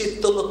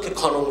চিত্তলক্ষ্যে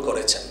খনন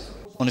করেছেন।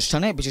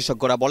 অনুষ্ঠানে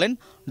বিশেষজ্ঞরা বলেন,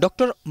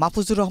 ডক্টর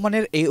মাহফুজুর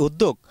রহমানের এই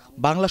উদ্যোগ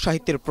বাংলা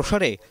সাহিত্যের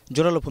প্রসারে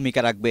জোরালো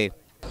ভূমিকা রাখবে।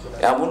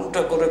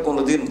 এমনটা করে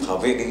কোনোদিন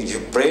ভাবেনি যে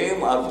প্রেম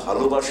আর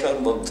ভালোবাসার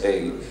মধ্যে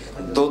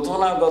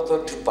দোতনাগত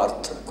একটি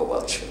পার্থক্য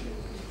আছে।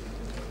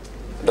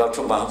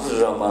 ডক্টর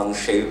মাহফুজুর রহমান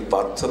সেই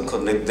পার্থক্য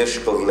নির্দেশ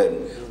করলেন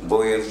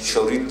বইয়ের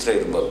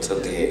চরিত্রের মধ্য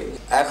দিয়ে।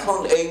 এখন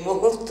এই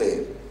মুহূর্তে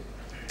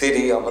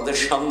তিনি আমাদের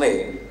সামনে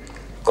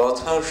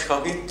কথার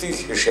সাহিত্যিক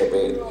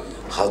হিসেবে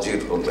হাজির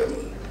হলেন।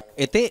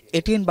 এতে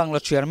এটিএন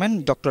বাংলার চেয়ারম্যান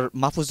ডক্টর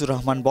মাহফুজুর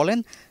রহমান বলেন,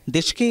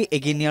 দেশকে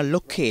এগিয়ে নেওয়ার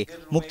লক্ষ্যে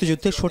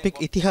মুক্তিযুদ্ধের সঠিক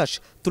ইতিহাস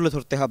তুলে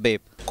ধরতে হবে।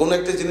 কোনো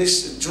একটা জিনিস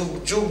যুগ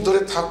যুগ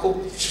ধরে থাকুক,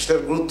 সেটার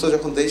গুরুত্ব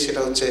যখন দেই,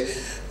 সেটা হচ্ছে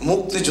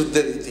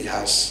মুক্তিযুদ্ধের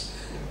ইতিহাস।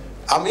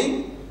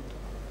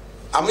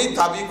 আমি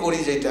দাবি করি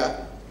যেটা,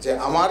 যে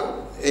আমার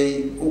এই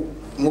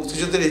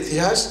মুক্তিযুদ্ধের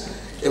ইতিহাস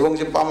এবং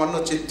যে প্রামাণ্য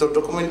চিত্র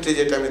ডকুমেন্টারি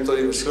যেটা আমি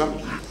তৈরি করেছিলাম,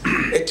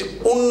 একটি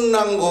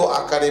পূর্ণাঙ্গ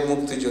আকারে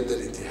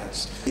মুক্তিযুদ্ধের ইতিহাস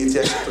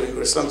তৈরি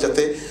করেছিলাম,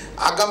 যাতে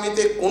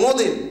আগামীতে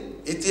কোনোদিন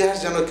ইতিহাস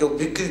যেন কেউ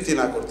বিকৃতি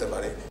না করতে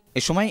পারে।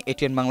 এ সময়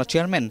এটিএন বাংলা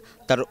চেয়ারম্যান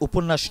তার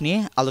উপন্যাস নিয়ে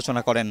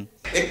আলোচনা করেন।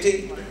 একটি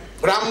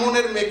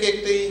ব্রাহ্মণের মেয়েকে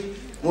একটি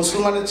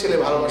মুসলমানের ছেলে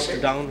ভালোবাসে,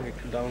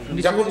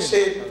 যখন সে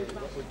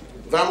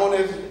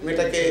ব্রাহ্মণের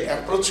মেয়েটাকে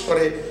অ্যাপ্রোচ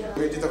করে,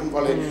 মেয়েটি তখন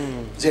বলে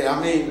যে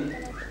আমি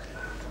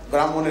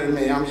ব্রাহ্মণের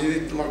মেয়ে, আমি যদি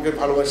তোমাকে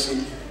ভালোবাসি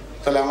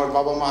তাহলে আমার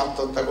বাবা মা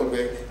আত্মহত্যা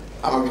করবে,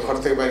 আমাকে ঘর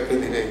থেকে বাইর করে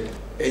দিবে।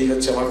 এই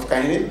হচ্ছে আমার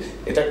কাহিনী।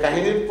 এটা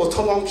কাহিনীর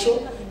প্রথম অংশ।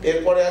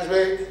 এরপরে আসবে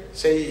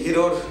সেই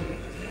হিরোর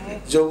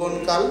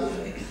যৌবনকাল,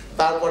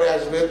 তারপরে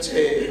আসবে হচ্ছে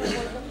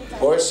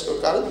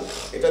বয়স্ককাল।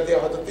 এটা দিয়ে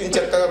হয়তো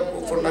 ৩-৪টা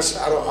উপন্যাস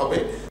আরো হবে।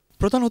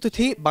 প্রধান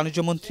অতিথি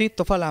বাণিজ্যমন্ত্রী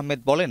তোফায়েল আহমেদ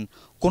বলেন,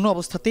 কোনো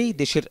অবস্থাতেই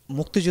দেশের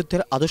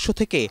মুক্তিযুদ্ধের আদর্শ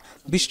থেকে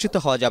বিচ্যুত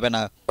হওয়া যাবে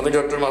না। আমি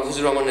ডক্টর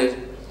মাহফুজুর রহমানের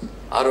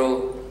আরো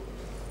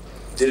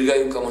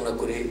দীর্ঘায়ু কামনা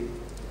করি,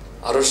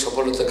 আরো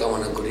সফলতা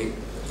কামনা করি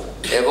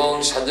এবং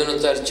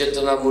স্বাধীনতার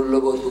চেতনা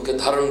মূল্যবোধ বুকে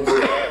ধারণ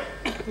করে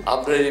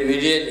আপনার এই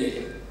মিডিয়া নিয়ে,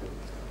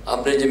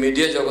 আপনি যে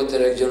মিডিয়া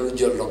জগতের একজন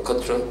উজ্জ্বল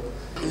নক্ষত্র,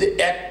 কিন্তু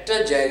একটা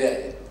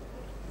জায়গায়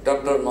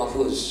ডক্টর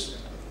মাহফুজ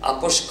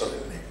আপোষ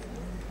করেন না,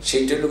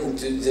 সেইটা হল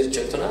মুক্তিযুদ্ধের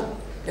চেতনা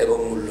এবং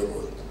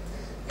মূল্যবোধ,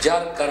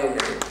 যার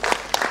কারণে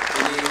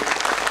তিনি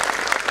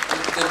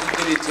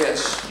মুক্তিযুদ্ধের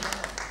ইতিহাস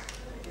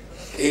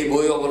এই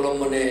বই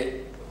অবলম্বনে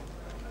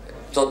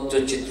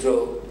তথ্যচিত্র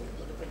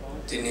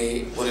তিনি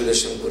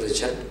পরিবেশন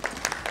করেছেন।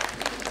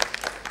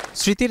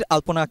 স্মৃতির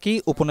আলপনা আঁকি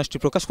উপন্যাসটি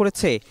প্রকাশ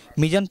করেছে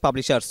মিজান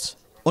পাবলিশার্স।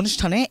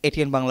 অনুষ্ঠানে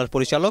এটিএন বাংলার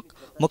পরিচালক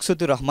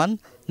মকসুদুর রহমান,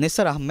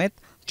 নেসার আহমেদ,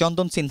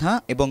 চন্দন সিনহা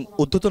এবং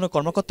ঊর্ধ্বতন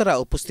কর্মকর্তারা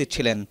উপস্থিত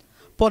ছিলেন।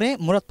 পরে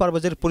মুরাদ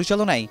পারভেজের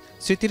পরিচালনায়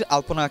স্মৃতির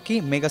আলপনা আঁকি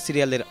মেগা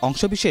সিরিয়ালের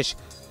অংশবিশেষ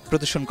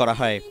প্রদর্শন করা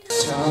হয়।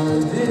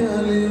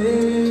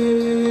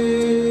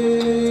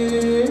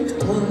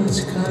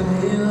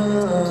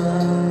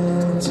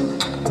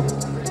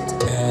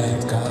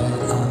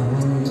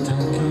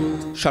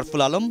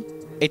 শরফুল আলম,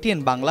 এটিএন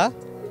বাংলা,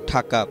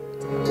 ঢাকা।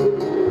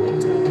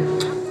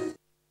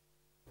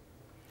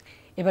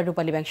 এবার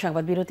রূপালী ব্যাংক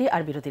সংবাদ বিরতি,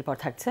 আর বিরতির পর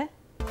থাকছে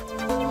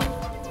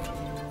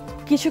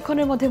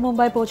কিছুক্ষণের মধ্যে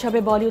মুম্বাই পৌঁছাবে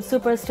বলিউড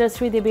সুপারস্টার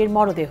শ্রীদেবীর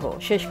মরদেহ,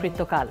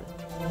 শেষকৃত্যকাল।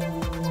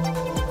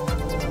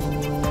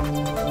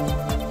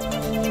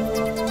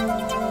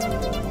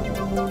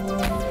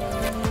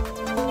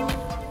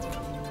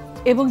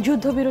 এবং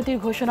যুদ্ধবিরতির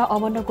ঘোষণা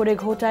অমান্য করে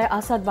ঘোটায়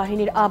আসাদ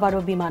বাহিনীর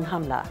আবারও বিমান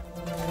হামলা।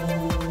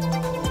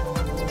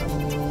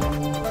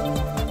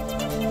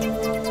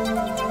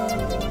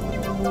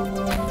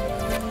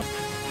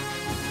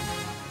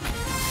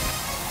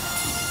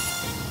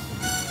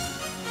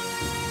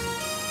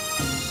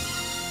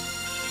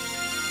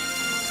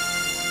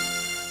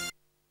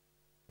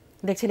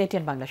 দেখছেন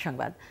এটিএন বাংলা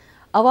সংবাদ।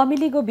 আওয়ামী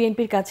লীগ ও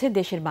বিএনপির কাছে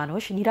দেশের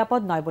মানুষ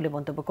নিরাপদ নয় বলে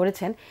মন্তব্য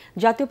করেছেন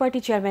জাতীয় পার্টি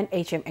চেয়ারম্যান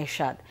এইচ.এম.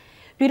 এরশাদ।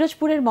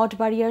 পিরোজপুরের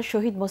মঠবাড়িয়ার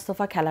শহীদ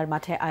মোস্তফা খেলার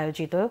মাঠে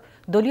আয়োজিত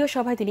দলীয়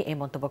সভায় তিনি এই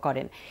মন্তব্য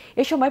করেন।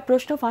 এ সময়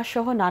প্রশ্ন ফাঁস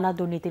সহ নানা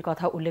দুর্নীতির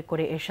কথা উল্লেখ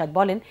করে এরশাদ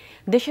বলেন,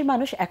 দেশের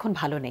মানুষ এখন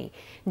ভালো নেই,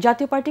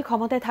 জাতীয় পার্টি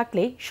ক্ষমতায়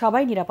থাকলেই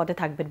সবাই নিরাপদে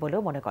থাকবেন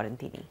বলেও মনে করেন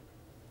তিনি।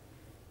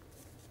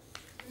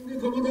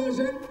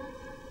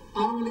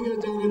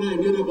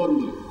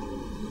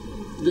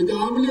 যদি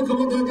আওয়ামী লীগ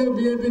ক্ষমতা থাকে,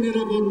 বিএনপি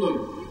নিরাপদ নয়,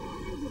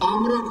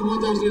 আমরা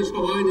ক্ষমতা আসলে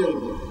সবাই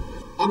নিরাপদ।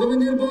 আগামী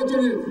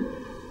নির্বাচনে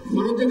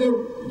ভারতকে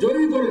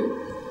জয়ী করে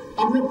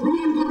আপনি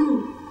প্রমাণ করুন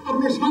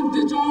আপনি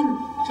শান্তি চান,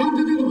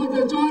 শান্তিতে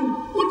ঘুমাতে চান,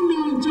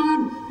 উন্নয়ন চান,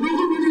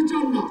 রঘুপতি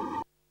চান না।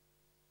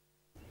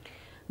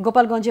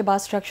 গোপালগঞ্জে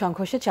বাস ট্রাক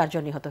সংঘর্ষে 4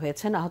 জন নিহত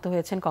হয়েছেন, আহত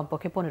হয়েছেন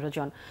কমপক্ষে 15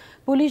 জন।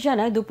 পুলিশ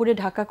জানায়, দুপুরে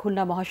ঢাকা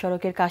খুলনা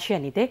মহাসড়কের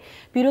কাশিয়ানীতে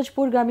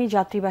পিরোজপুরগামী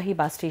যাত্রীবাহী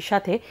বাসটির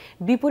সাথে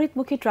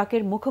বিপরীতমুখী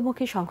ট্রাকের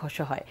মুখোমুখি সংঘর্ষ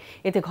হয়।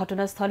 এতে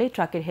ঘটনাস্থলে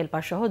ট্রাকের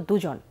হেলপার সহ 2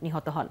 জন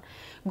নিহত হন।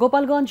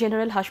 গোপালগঞ্জ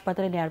জেনারেল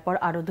হাসপাতালে নেয়ার পর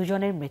আরও 2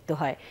 জনের মৃত্যু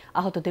হয়।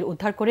 আহতদের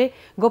উদ্ধার করে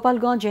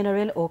গোপালগঞ্জ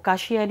জেনারেল ও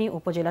কাশিয়ানী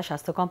উপজেলা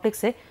স্বাস্থ্য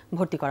কমপ্লেক্সে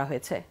ভর্তি করা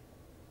হয়েছে।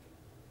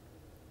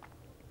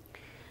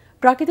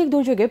 প্রাকৃতিক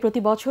দুর্যোগে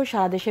প্রতি বছর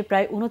সারা দেশে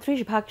প্রায়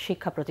 29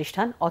 শিক্ষা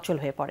প্রতিষ্ঠান অচল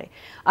হয়ে পড়ে।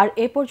 আর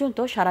এ পর্যন্ত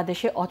সারা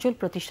দেশে অচল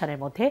প্রতিষ্ঠানের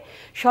মধ্যে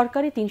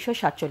সরকারি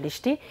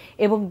 347টি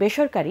এবং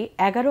বেসরকারি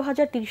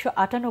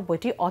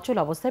 11,398টি অচল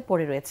অবস্থায়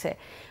পড়ে রয়েছে।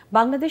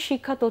 বাংলাদেশ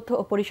শিক্ষা তথ্য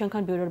ও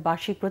পরিসংখ্যান ব্যুরোর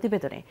বার্ষিক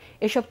প্রতিবেদনে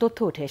এসব তথ্য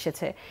উঠে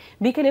এসেছে।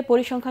 বিকেলে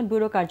পরিসংখ্যান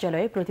ব্যুরো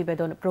কার্যালয়ে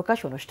প্রতিবেদন প্রকাশ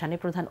অনুষ্ঠানে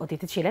প্রধান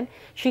অতিথি ছিলেন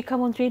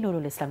শিক্ষামন্ত্রী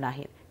নুরুল ইসলাম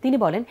নাহিদ। তিনি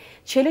বলেন,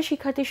 ছেলে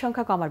শিক্ষার্থীর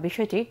সংখ্যা কমার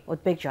বিষয়টি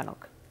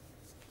উদ্বেগজনক।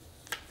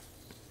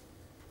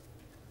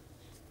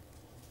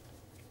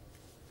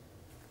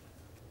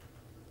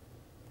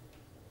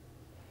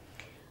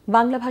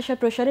 বাংলা ভাষার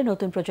প্রসারে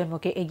নতুন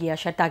প্রজন্মকে এগিয়ে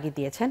আসার তাগিদ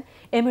দিয়েছেন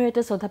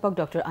এমিরেটাস অধ্যাপক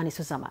ড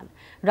আনিসুজ্জামান।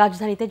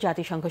 রাজধানীতে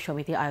জাতিসংঘ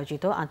সমিতি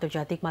আয়োজিত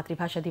আন্তর্জাতিক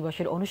মাতৃভাষা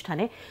দিবসের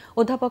অনুষ্ঠানে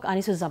অধ্যাপক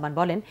আনিসুজ্জামান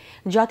বলেন,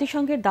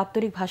 জাতিসংঘের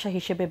দাপ্তরিক ভাষা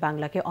হিসেবে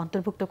বাংলাকে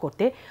অন্তর্ভুক্ত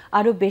করতে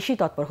আরও বেশি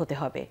তৎপর হতে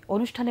হবে।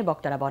 অনুষ্ঠানে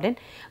বক্তারা বলেন,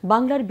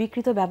 বাংলার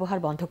বিকৃত ব্যবহার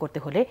বন্ধ করতে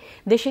হলে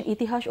দেশের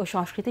ইতিহাস ও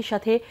সংস্কৃতির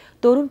সাথে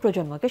তরুণ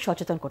প্রজন্মকে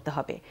সচেতন করতে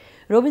হবে।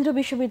 রবীন্দ্র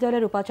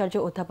বিশ্ববিদ্যালয়ের উপাচার্য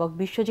অধ্যাপক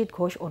বিশ্বজিৎ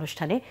ঘোষ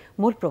অনুষ্ঠানে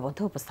মূল প্রবন্ধ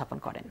উপস্থাপন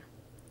করেন।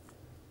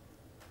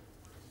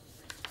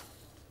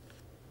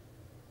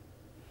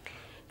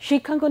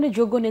 শিক্ষাঙ্গনে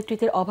যোগ্য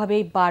নেতৃত্বের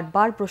অভাবেই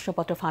বারবার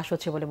প্রশ্নপত্র ফাঁস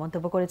হচ্ছে বলে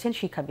মন্তব্য করেছেন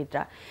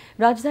শিক্ষাবিদরা।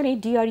 রাজধানী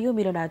ডিআরইউ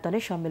মিলনায়তনে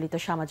সম্মিলিত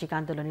সামাজিক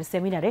আন্দোলনের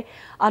সেমিনারে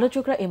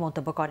আলোচকরা এই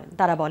মন্তব্য করেন।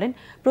 তারা বলেন,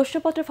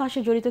 প্রশ্নপত্র ফাঁসে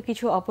জড়িত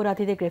কিছু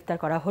অপরাধীদের গ্রেফতার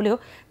করা হলেও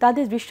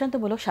তাদের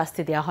দৃষ্টান্তমূলক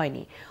শাস্তি দেওয়া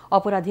হয়নি।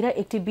 অপরাধীরা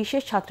একটি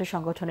বিশেষ ছাত্র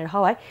সংগঠনের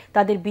হওয়ায়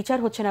তাদের বিচার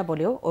হচ্ছে না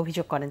বলেও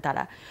অভিযোগ করেন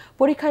তারা।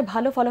 পরীক্ষায়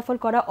ভালো ফলাফল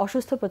করা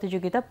অসুস্থ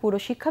প্রতিযোগিতা পুরো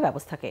শিক্ষা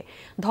ব্যবস্থাকে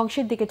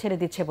ধ্বংসের দিকে ঠেলে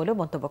দিচ্ছে বলেও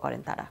মন্তব্য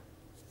করেন তারা।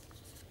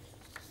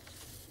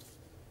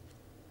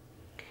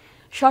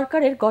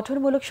 সরকারের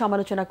গঠনমূলক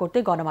সমালোচনা করতে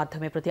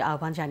গণমাধ্যমের প্রতি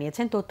আহ্বান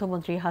জানিয়েছেন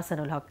তথ্যমন্ত্রী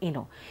হাসানুল হক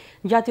ইনু।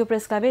 জাতীয়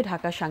প্রেসক্লাবে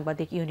ঢাকা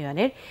সাংবাদিক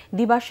ইউনিয়নের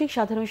দ্বিবার্ষিক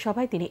সাধারণ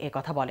সভায় তিনি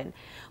একথা বলেন।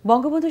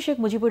 বঙ্গবন্ধু শেখ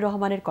মুজিবুর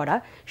রহমানের করা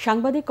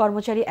সাংবাদিক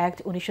কর্মচারী অ্যাক্ট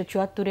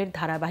 ১৯৭৪-এর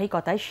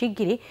ধারাবাহিকতায়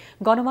শিগগিরই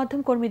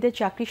গণমাধ্যম কর্মীদের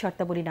চাকরি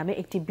শর্তাবলী নামে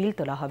একটি বিল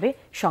তোলা হবে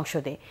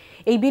সংসদে।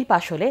 এই বিল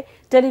পাশ হলে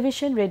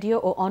টেলিভিশন, রেডিও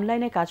ও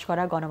অনলাইনে কাজ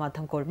করা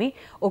গণমাধ্যম কর্মী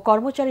ও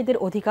কর্মচারীদের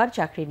অধিকার,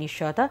 চাকরির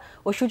নিশ্চয়তা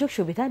ও সুযোগ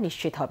সুবিধা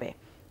নিশ্চিত হবে।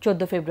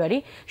 14 ফেব্রুয়ারি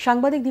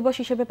সাংবাদিক দিবস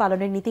হিসেবে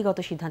পালনের নীতিগত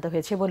সিদ্ধান্ত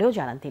হয়েছে বলেও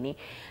জানান তিনি।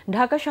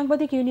 ঢাকা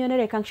সাংবাদিক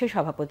ইউনিয়নের একাংশের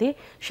সভাপতি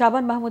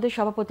শাবান মাহমুদের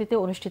সভাপতিত্বে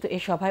অনুষ্ঠিত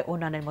এই সভায়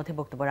অন্যান্যের মধ্যে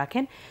বক্তব্য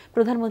রাখেন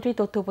প্রধানমন্ত্রী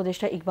তথ্য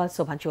উপদেষ্টা ইকবাল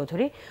সোবহান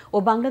চৌধুরী ও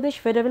বাংলাদেশ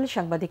ফেডারেল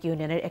সাংবাদিক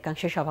ইউনিয়নের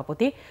একাংশের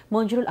সভাপতি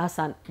মঞ্জুরুল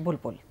আহসান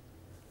বুলবুল।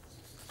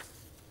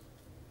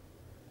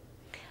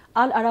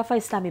 আল আরাফা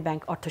ইসলামী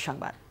ব্যাংক অর্থ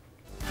সংবাদ।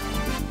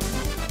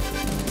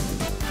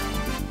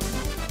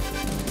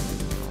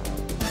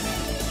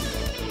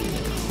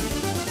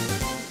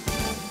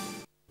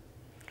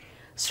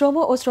 শ্রম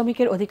ও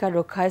শ্রমিকের অধিকার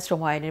রক্ষায়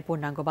শ্রম আইনের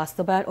পূর্ণাঙ্গ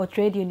বাস্তবায়ন ও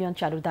ট্রেড ইউনিয়ন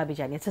চালুর দাবি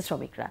জানিয়েছে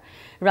শ্রমিকরা।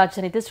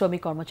 রাজধানীতে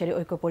শ্রমিক কর্মচারী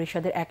ঐক্য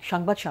পরিষদের এক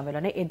সংবাদ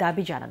সম্মেলনে এ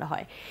দাবি জানানো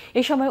হয়।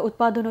 এ সময়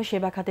উৎপাদন ও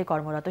সেবা খাতে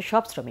কর্মরত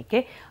সব শ্রমিককে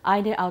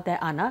আইনের আওতায়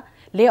আনা,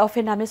 লে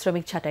অফের নামে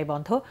শ্রমিক ছাঁটাই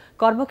বন্ধ,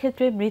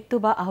 কর্মক্ষেত্রে মৃত্যু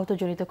বা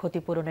আহতজনিত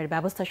ক্ষতিপূরণের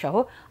ব্যবস্থা সহ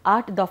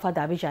 ৮ দফা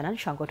দাবি জানান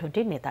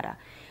সংগঠনটির নেতারা।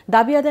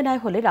 দাবি আদায় না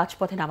হলে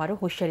রাজপথে নামারও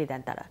হুঁশিয়ারি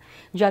দেন তারা।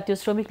 জাতীয়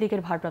শ্রমিক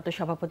লীগের ভারপ্রাপ্ত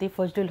সভাপতি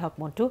ফজলুল হক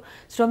মন্টু,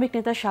 শ্রমিক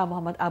নেতা শাহ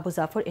মোহাম্মদ আবু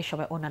জাফর এ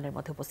সময় অন্যান্যের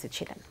মধ্যে উপস্থিত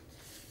ছিলেন।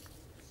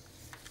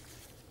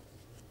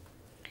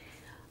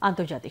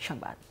 আন্তর্জাতিক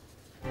সংবাদ।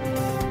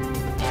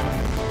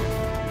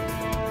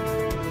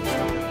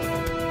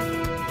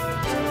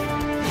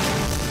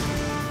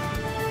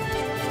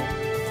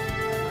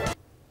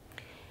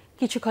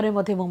 কিছুক্ষণের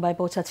মধ্যে মুম্বাই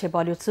পৌঁছাচ্ছে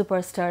বলিউড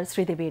সুপারস্টার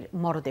শ্রীদেবীর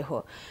মরদেহ।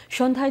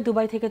 সন্ধ্যায়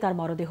দুবাই থেকে তার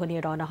মরদেহ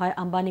নিয়ে রওনা হয়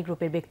আম্বানি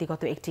গ্রুপের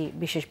ব্যক্তিগত একটি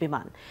বিশেষ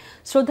বিমান।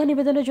 শ্রদ্ধা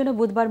নিবেদনের জন্য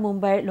বুধবার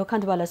মুম্বাইয়ের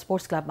লোখান্দওয়ালা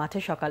স্পোর্টস ক্লাব মাঠে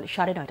সকাল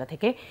 9:30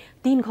 থেকে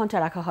 3 ঘণ্টা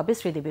রাখা হবে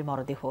শ্রীদেবীর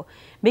মরদেহ।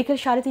 বিকেল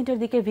 3:30টার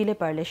দিকে ভিলে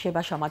পার্লে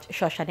সেবা সমাজ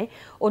শ্মশানে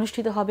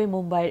অনুষ্ঠিত হবে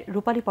মুম্বাইয়ের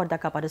রূপালী পর্দা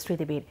কাঁপানো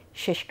শ্রীদেবীর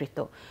শেষকৃত্য।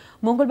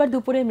 মঙ্গলবার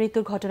দুপুরে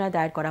মৃত্যুর ঘটনায়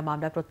দায়ের করা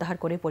মামলা প্রত্যাহার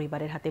করে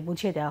পরিবারের হাতে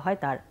বুঝিয়ে দেওয়া হয়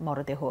তার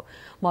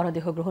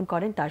মরদেহ গ্রহণ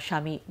করেন তার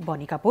স্বামী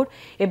বনি কাপুর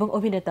এবং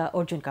অভিনেতা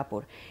অর্জুন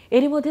কাপুর।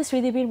 এরই মধ্যে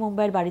শ্রীদেবীর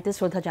মুম্বাইয়ের বাড়িতে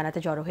শ্রদ্ধা জানাতে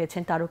জড়ো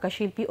হয়েছেন তারকা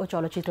শিল্পী ও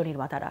চলচ্চিত্র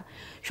নির্মাতারা।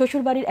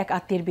 শ্বশুরবাড়ির এক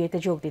আত্মীয়ের বিয়েতে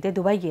যোগ দিতে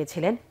দুবাই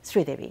গিয়েছিলেন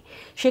শ্রীদেবী।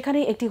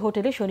 সেখানেই একটি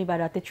হোটেলে শনিবার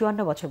রাতে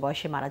 54 বছর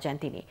বয়সে মারা যান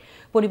তিনি।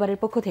 পরিবারের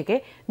পক্ষ থেকে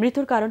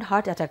মৃত্যুর কারণ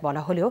হার্ট অ্যাটাক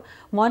বলা হলেও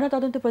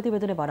ময়নাতদন্ত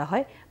প্রতিবেদনে বলা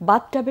হয়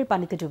বাথটাবের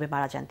পানিতে ডুবে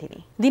মারা যান তিনি।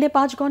 দিনে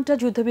 5 ঘণ্টা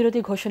যুদ্ধবিরতি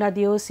ঘোষণা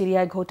দিয়েও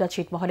সিরিয়ায় ঘোটা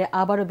ছিটমহলে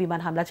আবারও বিমান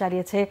হামলা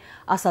চালিয়েছে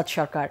আসাদ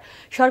সরকার।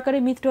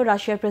 সরকারের মিত্র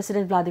রাশিয়ার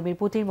প্রেসিডেন্ট ভ্লাদিমির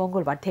পুতিন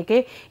মঙ্গলবার থেকে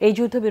এই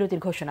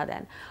যুদ্ধবিরতির ঘোষণা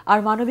দেন। আর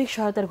মানবিক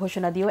সহায়তার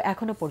ঘোষণা দিয়েও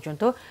এখনো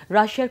পর্যন্ত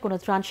রাশিয়ার কোনো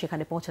ত্রাণ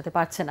সেখানে পৌঁছাতে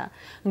পারছে না।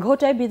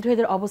 ঘোটায়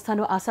বিদ্রোহীদের অবস্থান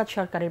ও আসাদ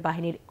সরকারের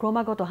বাহিনীর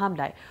ক্রমাগত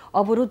হামলায়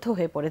অবরুদ্ধ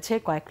হয়ে পড়েছে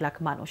কয়েক লাখ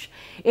মানুষ।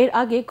 এর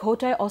আগে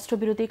ঘোটায়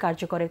অস্ত্রবিরতি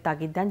কার্যকরের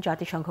তাগিদ দেন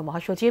জাতিসংঘ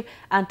মহাসচিব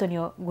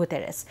অ্যান্টোনিও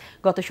গুতেরেস।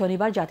 গত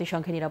শনিবার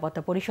জাতিসংঘের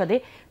নিরাপত্তা পরিষদে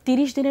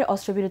 30 দিনের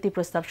অস্ত্রবিরতি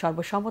প্রস্তাব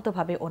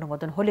সর্বসম্মতভাবে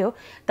অনুমোদন হলেও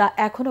তা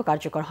এখনও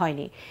কার্যকর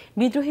হয়নি।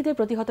 বিদ্রোহীদের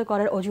প্রতিহত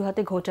করার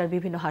অজুহাতে ঘোটার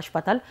বিভিন্ন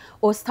হাসপাতাল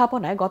ও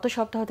স্থাপনায় গত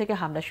সপ্তাহ থেকে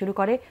হামলা শুরু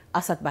করে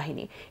আসাদ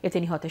বাহিনী। এতে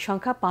নিহতের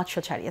সংখ্যা 500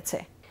 ছাড়িয়েছে।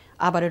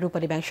 আবারও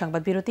রূপালী ব্যাংক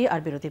সংবাদ বিরতি, আর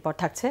বিরতির পর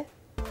থাকছে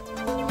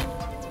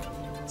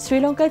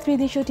শ্রীলঙ্কায়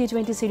ত্রিদেশীয়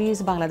টি-20 সিরিজ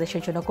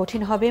বাংলাদেশের জন্য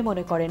কঠিন হবে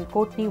মনে করেন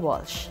কোর্টনি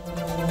ওয়ালশ।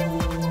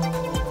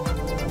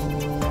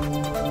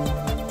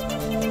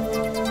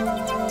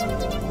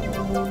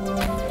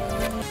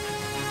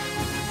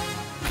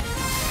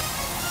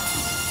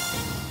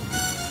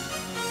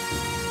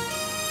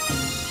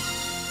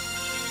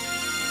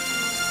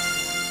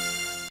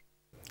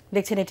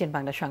 দেখছেন ATN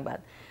বাংলা সংবাদ।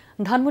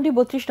 ধানমন্ডি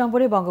 ৩২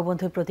 নম্বরে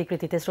বঙ্গবন্ধুর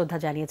প্রতিকৃতিতে শ্রদ্ধা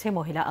জানিয়েছে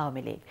মহিলা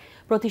আওয়ামী লীগ।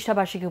 প্রতিষ্ঠা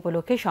বার্ষিকী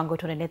উপলক্ষে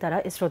সংগঠনের নেতারা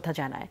এ শ্রদ্ধা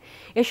জানায়।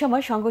 এ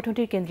সময়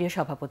সংগঠনটির কেন্দ্রীয়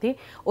সভাপতি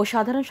ও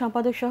সাধারণ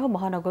সম্পাদক সহ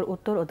মহানগর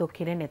উত্তর ও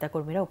দক্ষিণের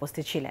নেতাকর্মীরা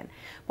উপস্থিত ছিলেন।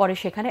 পরে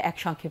সেখানে এক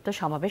সংক্ষিপ্ত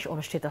সমাবেশ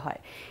অনুষ্ঠিত হয়।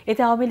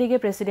 এতে আওয়ামী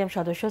লীগের প্রেসিডিয়াম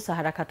সদস্য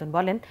সাহারা খাতুন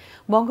বলেন,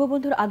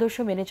 বঙ্গবন্ধুর আদর্শ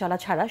মেনে চলা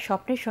ছাড়া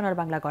স্বপ্নের সোনার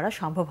বাংলা গড়া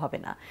সম্ভব হবে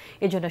না।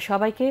 এজন্য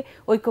সবাইকে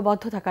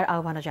ঐক্যবদ্ধ থাকার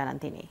আহ্বানও জানান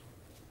তিনি।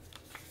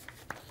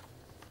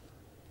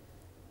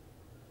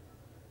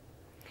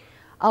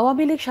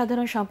 আওয়ামী লীগ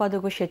সাধারণ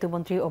সম্পাদক ও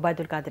সেতুমন্ত্রী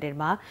ওবায়দুল কাদেরের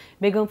মা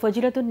বেগম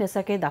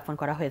ফজিলাতুন্নেসাকে দাফন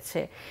করা হয়েছে।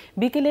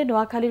 বিকেলে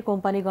নোয়াখালীর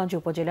কোম্পানীগঞ্জ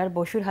উপজেলার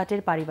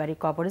বসুরহাটের পারিবারিক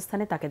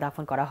কবরস্থানে তাকে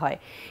দাফন করা হয়।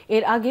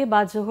 এর আগে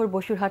বাদ জোহর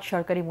বসুরহাট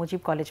সরকারি মুজিব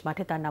কলেজ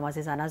মাঠে তার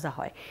নামাজে জানাজা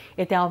হয়।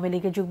 এতে আওয়ামী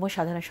লীগের যুগ্ম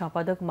সাধারণ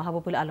সম্পাদক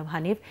মাহবুবুল আলম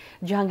হানিফ,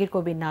 জাহাঙ্গীর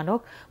কবির নানক,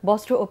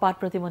 বস্ত্র ও পাট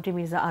প্রতিমন্ত্রী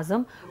মির্জা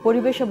আজম,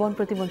 পরিবেশ ও বন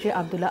প্রতিমন্ত্রী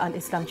আবদুল্লাহ আল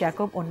ইসলাম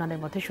জ্যাকব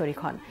অন্যান্যের মধ্যে শরিক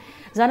হন।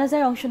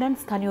 জানাজায় অংশ নেন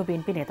স্থানীয়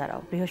বিএনপি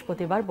নেতারাও।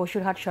 বৃহস্পতিবার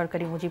বসুরহাট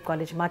সরকারি মুজিব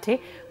কলেজ মাঠে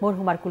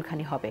মরহুমার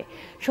কুলখানি হবে।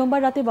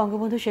 সোমবার রাতে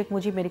বঙ্গবন্ধু শেখ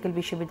মুজিব মেডিকেল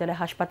বিশ্ববিদ্যালয়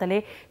হাসপাতালে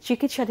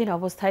চিকিৎসাধীন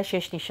অবস্থায়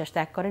শেষ নিঃশ্বাস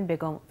ত্যাগ করেন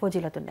বেগম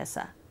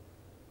ফজিলাতুন্নেসা।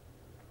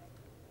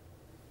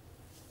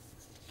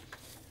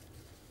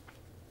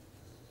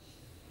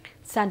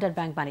 স্ট্যান্ডার্ড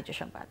ব্যাংক বাণিজ্য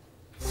সংবাদ।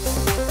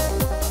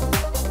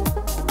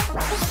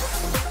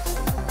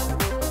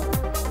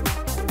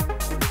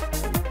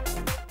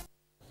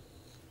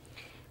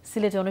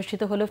 সিলেটে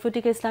অনুষ্ঠিত হল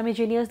ফ্রুটিকা ইসলামী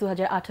জিনিয়াস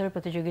 2018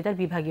 প্রতিযোগিতার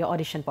বিভাগীয়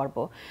অডিশন পর্ব।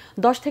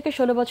 10 থেকে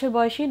 16 বছর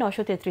বয়সী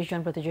 933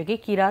 জন প্রতিযোগী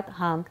কিরাত,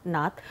 হামদ,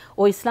 নাত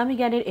ও ইসলামী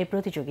জ্ঞানের এই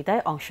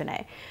প্রতিযোগিতায় অংশ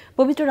নেয়।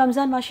 পবিত্র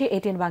রমজান মাসে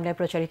ATN বাংলায়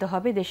প্রচারিত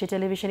হবে দেশের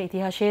টেলিভিশন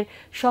ইতিহাসের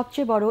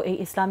সবচেয়ে বড় এই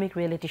ইসলামিক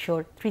রিয়েলিটি শোর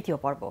তৃতীয়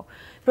পর্ব।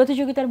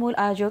 প্রতিযোগিতার মূল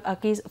আয়োজক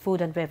Akij food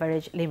and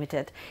beverage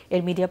limited,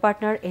 এর media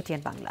partner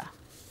ATN Bangla.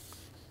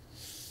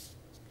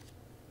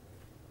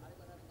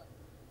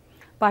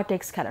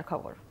 Partex খেলার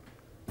খবর।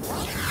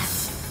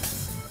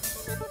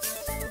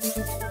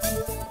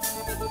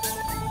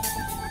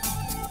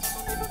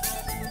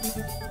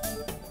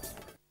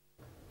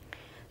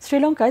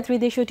 শ্রীলঙ্কায়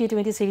ত্রিদেশীয়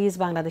টি-20 সিরিজ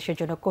বাংলাদেশের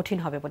জন্য কঠিন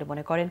হবে বলে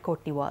মনে করেন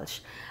কোর্টনি ওয়ালশ।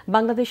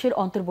 বাংলাদেশের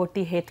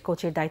অন্তর্বর্তী হেড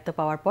কোচের দায়িত্ব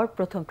পাওয়ার পর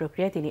প্রথম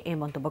প্রক্রিয়ায় তিনি এই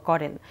মন্তব্য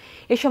করেন।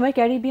 এ সময়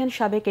ক্যারিবিয়ান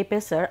সাবেক এই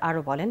পেসার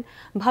আরও বলেন,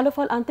 ভালো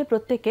ফল আনতে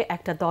প্রত্যেককে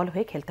একটা দল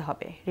হয়ে খেলতে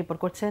হবে। রিপোর্ট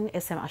করছেন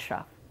SM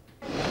আশরাফ।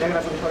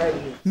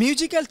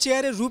 মিউজিক্যাল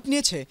চেয়ারের রূপ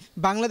নিয়েছে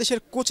বাংলাদেশের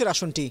কোচের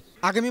আসনটি।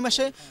 আগামী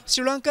মাসে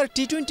শ্রীলঙ্কার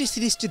টি-20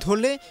 সিরিজটি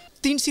ধরলে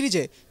 3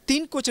 সিরিজে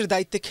 3 কোচের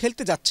দায়িত্বে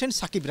খেলতে যাচ্ছেন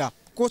সাকিবরা।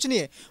 কোচ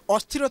নিয়ে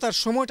অস্থিরতার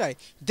সময়টায়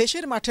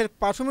দেশের মাঠের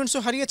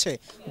পারফরমেন্সও হারিয়েছে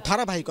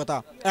ধারাবাহিকতা।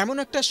 এমন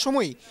একটা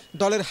সময়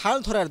দলের হাল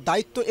ধরার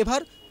দায়িত্ব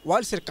এবার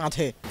ওয়ালসের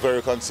কাঁধে।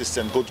 Very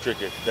consistent, good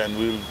cricket, then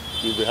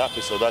we'll be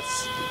happy. So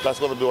that's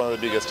going to be one of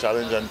the biggest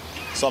challenge and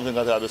something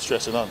that I have to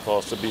stressing on for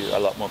us to be a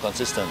lot more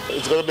consistent.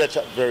 It's going to be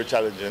very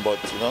challenging, but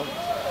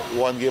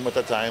one game at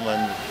a time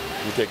and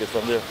we take it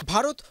from there.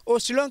 Bharat ও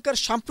শ্রীলঙ্কার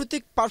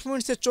সাম্প্রতিক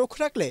পারফরমেন্সে চোখ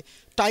রাখলে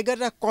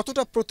টাইগাররা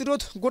কতটা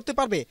প্রতিরোধ করতে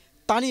পারবে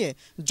তা নিয়ে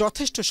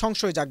যথেষ্ট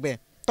সংশয় জাগবে।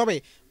 তবে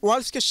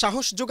ওয়ালসকে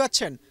সাহস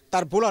যোগাচ্ছেন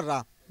তার বোলাররা,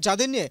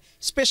 যাদের নিয়ে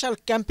স্পেশাল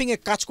ক্যাম্পিং এ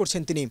কাজ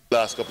করছেন তিনি।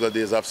 Last couple of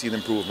days I've seen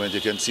improvement.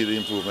 You can see the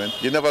improvement.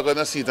 You're never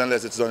going to see it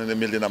unless it's done in the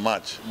middle of a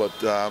match. But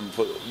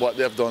for what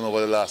they've done over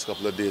the last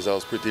couple of days, I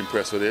was pretty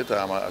impressed with it.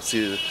 I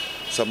see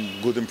some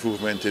good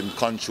improvement in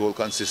control,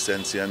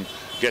 consistency, and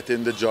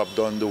getting the job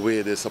done the way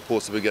they're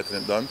supposed to be getting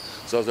it done.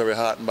 So I was very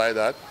heartened by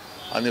that.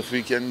 And if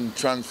we can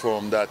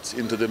transform that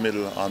into the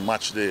middle on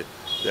match day,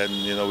 then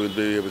we'll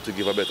be able to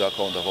give a better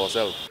account of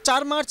ourselves.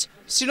 4 March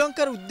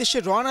শ্রীলঙ্কার উদ্দেশ্যে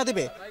রওনা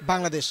দেবে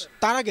বাংলাদেশ।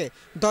 তার আগে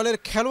দলের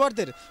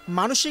খেলোয়াড়দের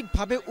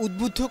মানসিকভাবে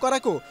উদ্বুদ্ধ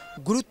করাকেও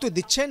গুরুত্ব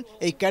দিচ্ছেন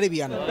এই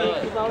Caribbean.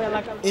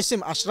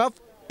 SM Ashraf,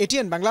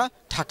 ATN Bangla,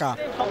 Dhaka.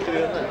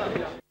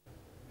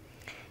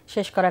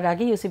 শেষ করার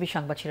আগে ইউসিবি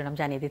সংবাদ শিরোনাম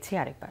জানিয়ে দিচ্ছি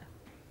আরেকবার।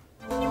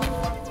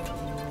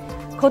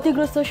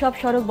 ক্ষতিগ্রস্ত সব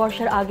সড়ক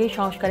বর্ষার আগেই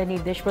সংস্কারের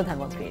নির্দেশ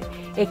প্রধানমন্ত্রীর।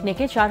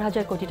 একনেকে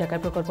 4000 কোটি টাকার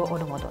প্রকল্প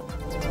অনুমোদন।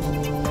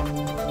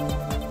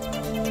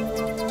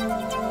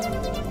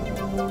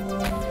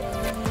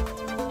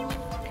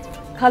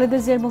 খালেদা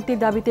জিয়ার মুক্তির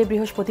দাবিতে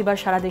বৃহস্পতিবার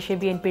সারা দেশে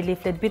বিএনপির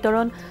লিফলেট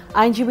বিতরণ।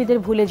 আইনজীবীদের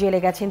ভুলে জেলে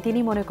গেছেন তিনি,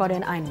 মনে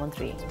করেন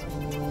আইনমন্ত্রী।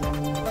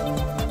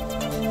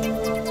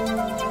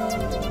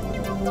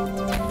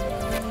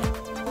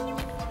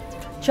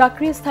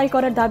 চাকরি স্থায়ী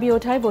করার দাবি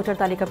ওঠায় ভোটার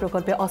তালিকা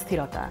প্রকল্পে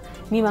অস্থিরতা।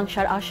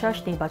 মীমাংসার আশ্বাস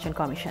নির্বাচন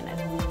কমিশনের।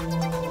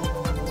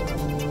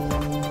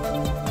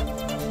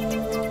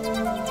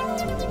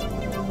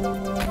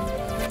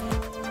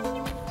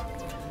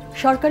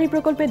 সরকারি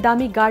প্রকল্পে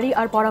দামি গাড়ি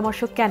আর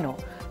পরামর্শ কেন?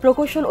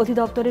 প্রকৌশল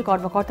অধিদপ্তরের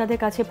কর্মকর্তাদের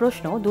কাছে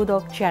প্রশ্ন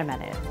দুদক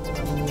চেয়ারম্যানের।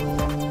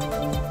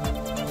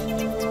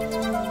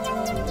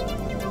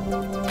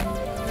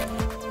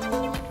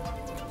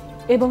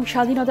 এবং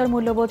স্বাধীনতার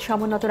মূল্যবোধ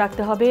সমুন্নত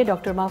রাখতে হবে,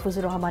 ডক্টর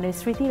মাহফুজুর রহমানের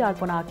স্মৃতির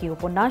আলপনা আঁকি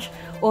উপন্যাস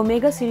ও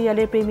মেগা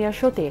সিরিয়ালের প্রিমিয়ার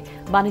শোতে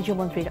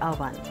বাণিজ্যমন্ত্রীর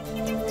আহ্বান।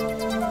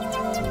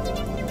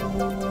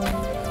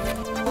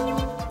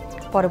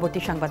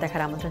 পরবর্তী সংবাদ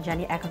দেখার আমন্ত্রণ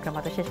জানিয়ে এখনকার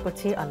মতো শেষ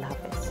করছি। আল্লাহ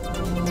হাফেজ।